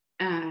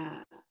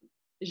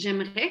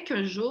j'aimerais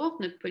qu'un jour,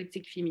 notre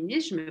politique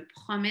féministe, je me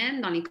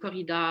promène dans les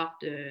corridors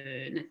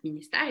de notre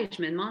ministère et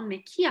je me demande,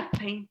 mais qui a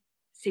peint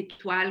ces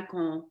toiles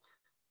qu'on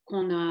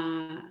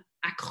a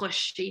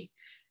accrochées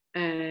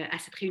à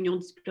cette réunion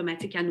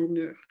diplomatique à nos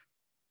murs?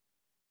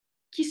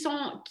 Qui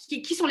sont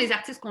les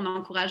artistes qu'on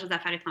encourage aux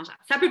affaires étrangères?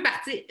 Ça peut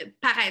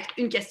paraître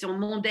une question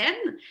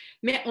mondaine,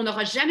 mais on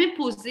n'aura jamais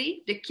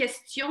posé de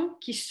questions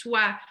qui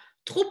soient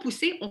trop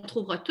poussées. On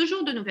trouvera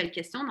toujours de nouvelles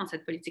questions dans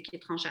cette politique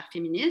étrangère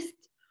féministe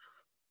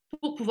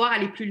pour pouvoir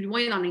aller plus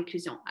loin dans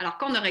l'inclusion. Alors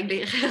qu'on a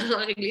réglé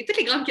toutes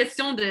les grandes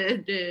questions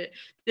de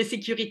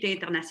sécurité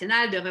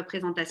internationale, de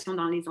représentation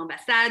dans les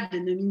ambassades, de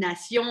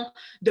nomination,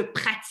 de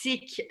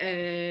pratiques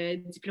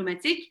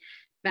diplomatiques,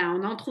 ben,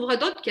 on en trouvera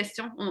d'autres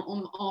questions.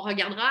 On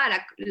regardera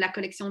la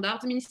collection d'art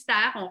du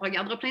ministère, on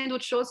regardera plein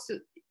d'autres choses.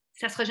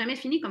 Ça ne sera jamais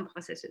fini comme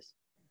processus.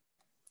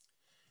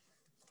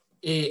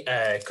 Et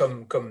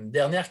comme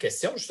dernière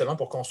question, justement,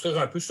 pour construire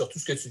un peu sur tout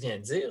ce que tu viens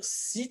de dire,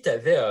 si tu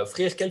avais à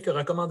offrir quelques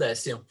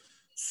recommandations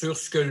sur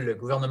ce que le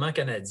gouvernement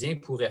canadien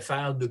pourrait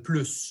faire de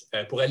plus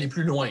pour aller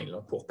plus loin,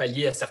 là, pour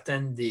pallier à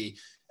certains des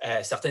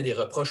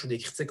reproches ou des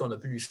critiques qu'on a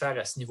pu lui faire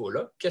à ce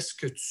niveau-là, qu'est-ce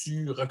que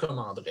tu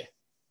recommanderais?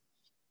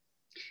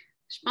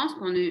 Je pense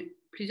qu'on a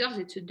plusieurs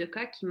études de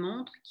cas qui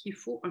montrent qu'il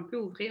faut un peu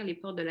ouvrir les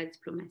portes de la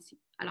diplomatie.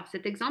 Alors,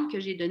 cet exemple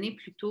que j'ai donné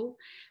plus tôt,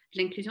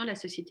 de l'inclusion de la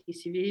société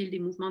civile, des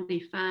mouvements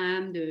des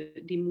femmes,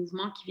 des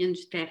mouvements qui viennent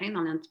du terrain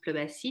dans la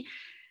diplomatie,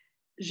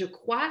 je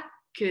crois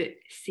que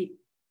c'est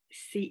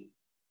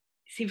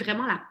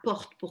vraiment la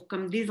porte pour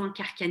comme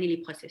désencarcaner les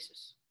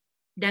processus,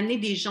 d'amener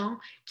des gens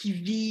qui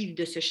vivent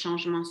de ce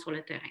changement sur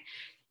le terrain.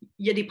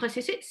 Il y a des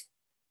processus,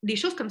 des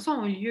choses comme ça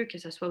ont lieu, que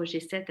ce soit au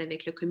G7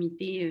 avec le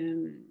comité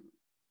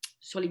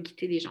sur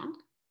l'équité des genres,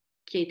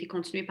 qui a été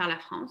continué par la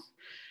France.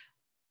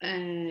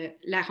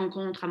 La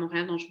rencontre à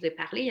Montréal dont je vous ai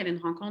parlé, il y avait une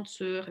rencontre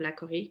sur la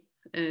Corée,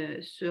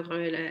 sur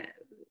la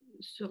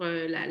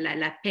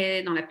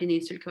paix dans la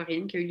péninsule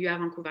coréenne qui a eu lieu à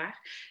Vancouver.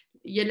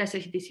 Il y a de la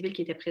société civile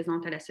qui était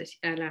présente à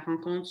la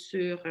rencontre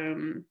sur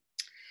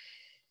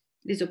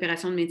les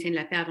opérations de maintien de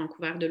la paix à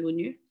Vancouver de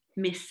l'ONU.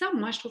 Mais ça,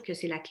 moi, je trouve que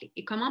c'est la clé.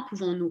 Et comment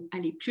pouvons-nous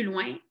aller plus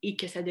loin et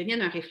que ça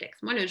devienne un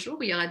réflexe? Moi, le jour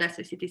où il y aura de la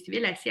société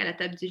civile assise à la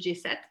table du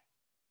G7,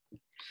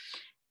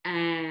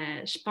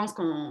 je pense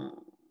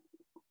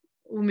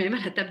ou même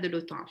à la table de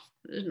l'OTAN.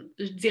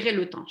 Je dirais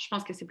l'OTAN. Je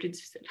pense que c'est plus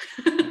difficile.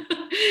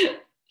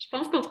 Je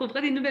pense qu'on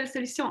trouvera des nouvelles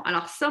solutions.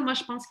 Alors ça, moi,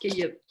 je pense qu'il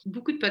y a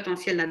beaucoup de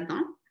potentiel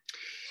là-dedans.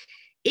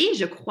 Et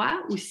je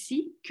crois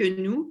aussi que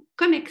nous,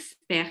 comme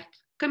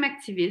expertes, comme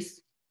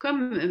activistes,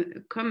 comme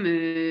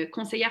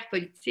conseillères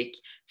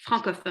politiques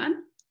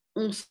francophones,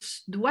 on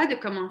doit de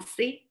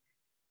commencer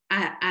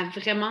à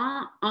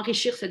vraiment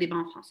enrichir ce débat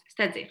en français.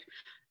 C'est-à-dire,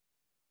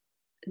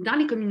 dans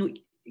les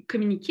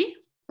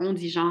communiqués, on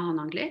dit genre en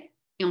anglais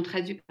et on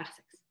traduit par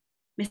sexe.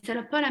 Mais ça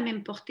n'a pas la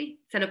même portée,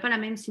 ça n'a pas la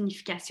même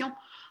signification.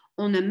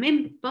 On n'a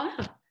même pas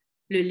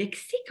le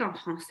lexique en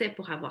français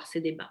pour avoir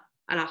ces débats.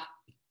 Alors,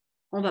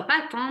 on ne va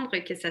pas attendre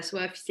que ça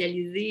soit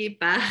officialisé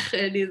par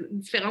les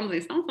différentes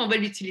instances. On va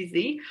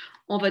l'utiliser,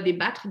 on va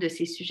débattre de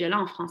ces sujets-là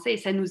en français et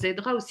ça nous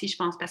aidera aussi, je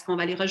pense, parce qu'on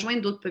va aller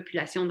rejoindre d'autres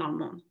populations dans le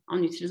monde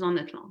en utilisant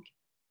notre langue.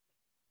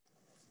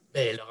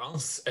 Bien,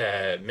 Laurence,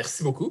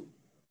 merci beaucoup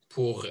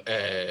pour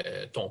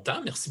ton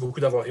temps. Merci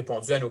beaucoup d'avoir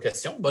répondu à nos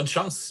questions. Bonne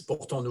chance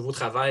pour ton nouveau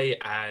travail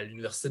à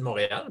l'Université de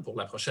Montréal pour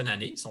la prochaine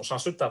année. Ils sont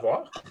chanceux de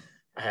t'avoir.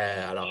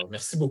 Alors,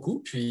 merci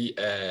beaucoup. Puis,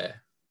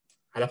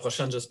 à la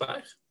prochaine,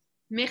 j'espère.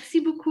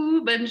 Merci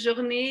beaucoup, bonne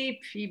journée, et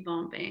puis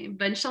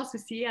bonne chance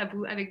aussi à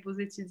vous avec vos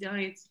étudiants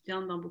et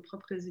étudiantes dans vos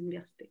propres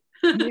universités.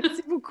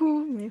 Merci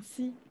beaucoup,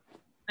 merci.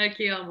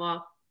 OK, au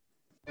revoir.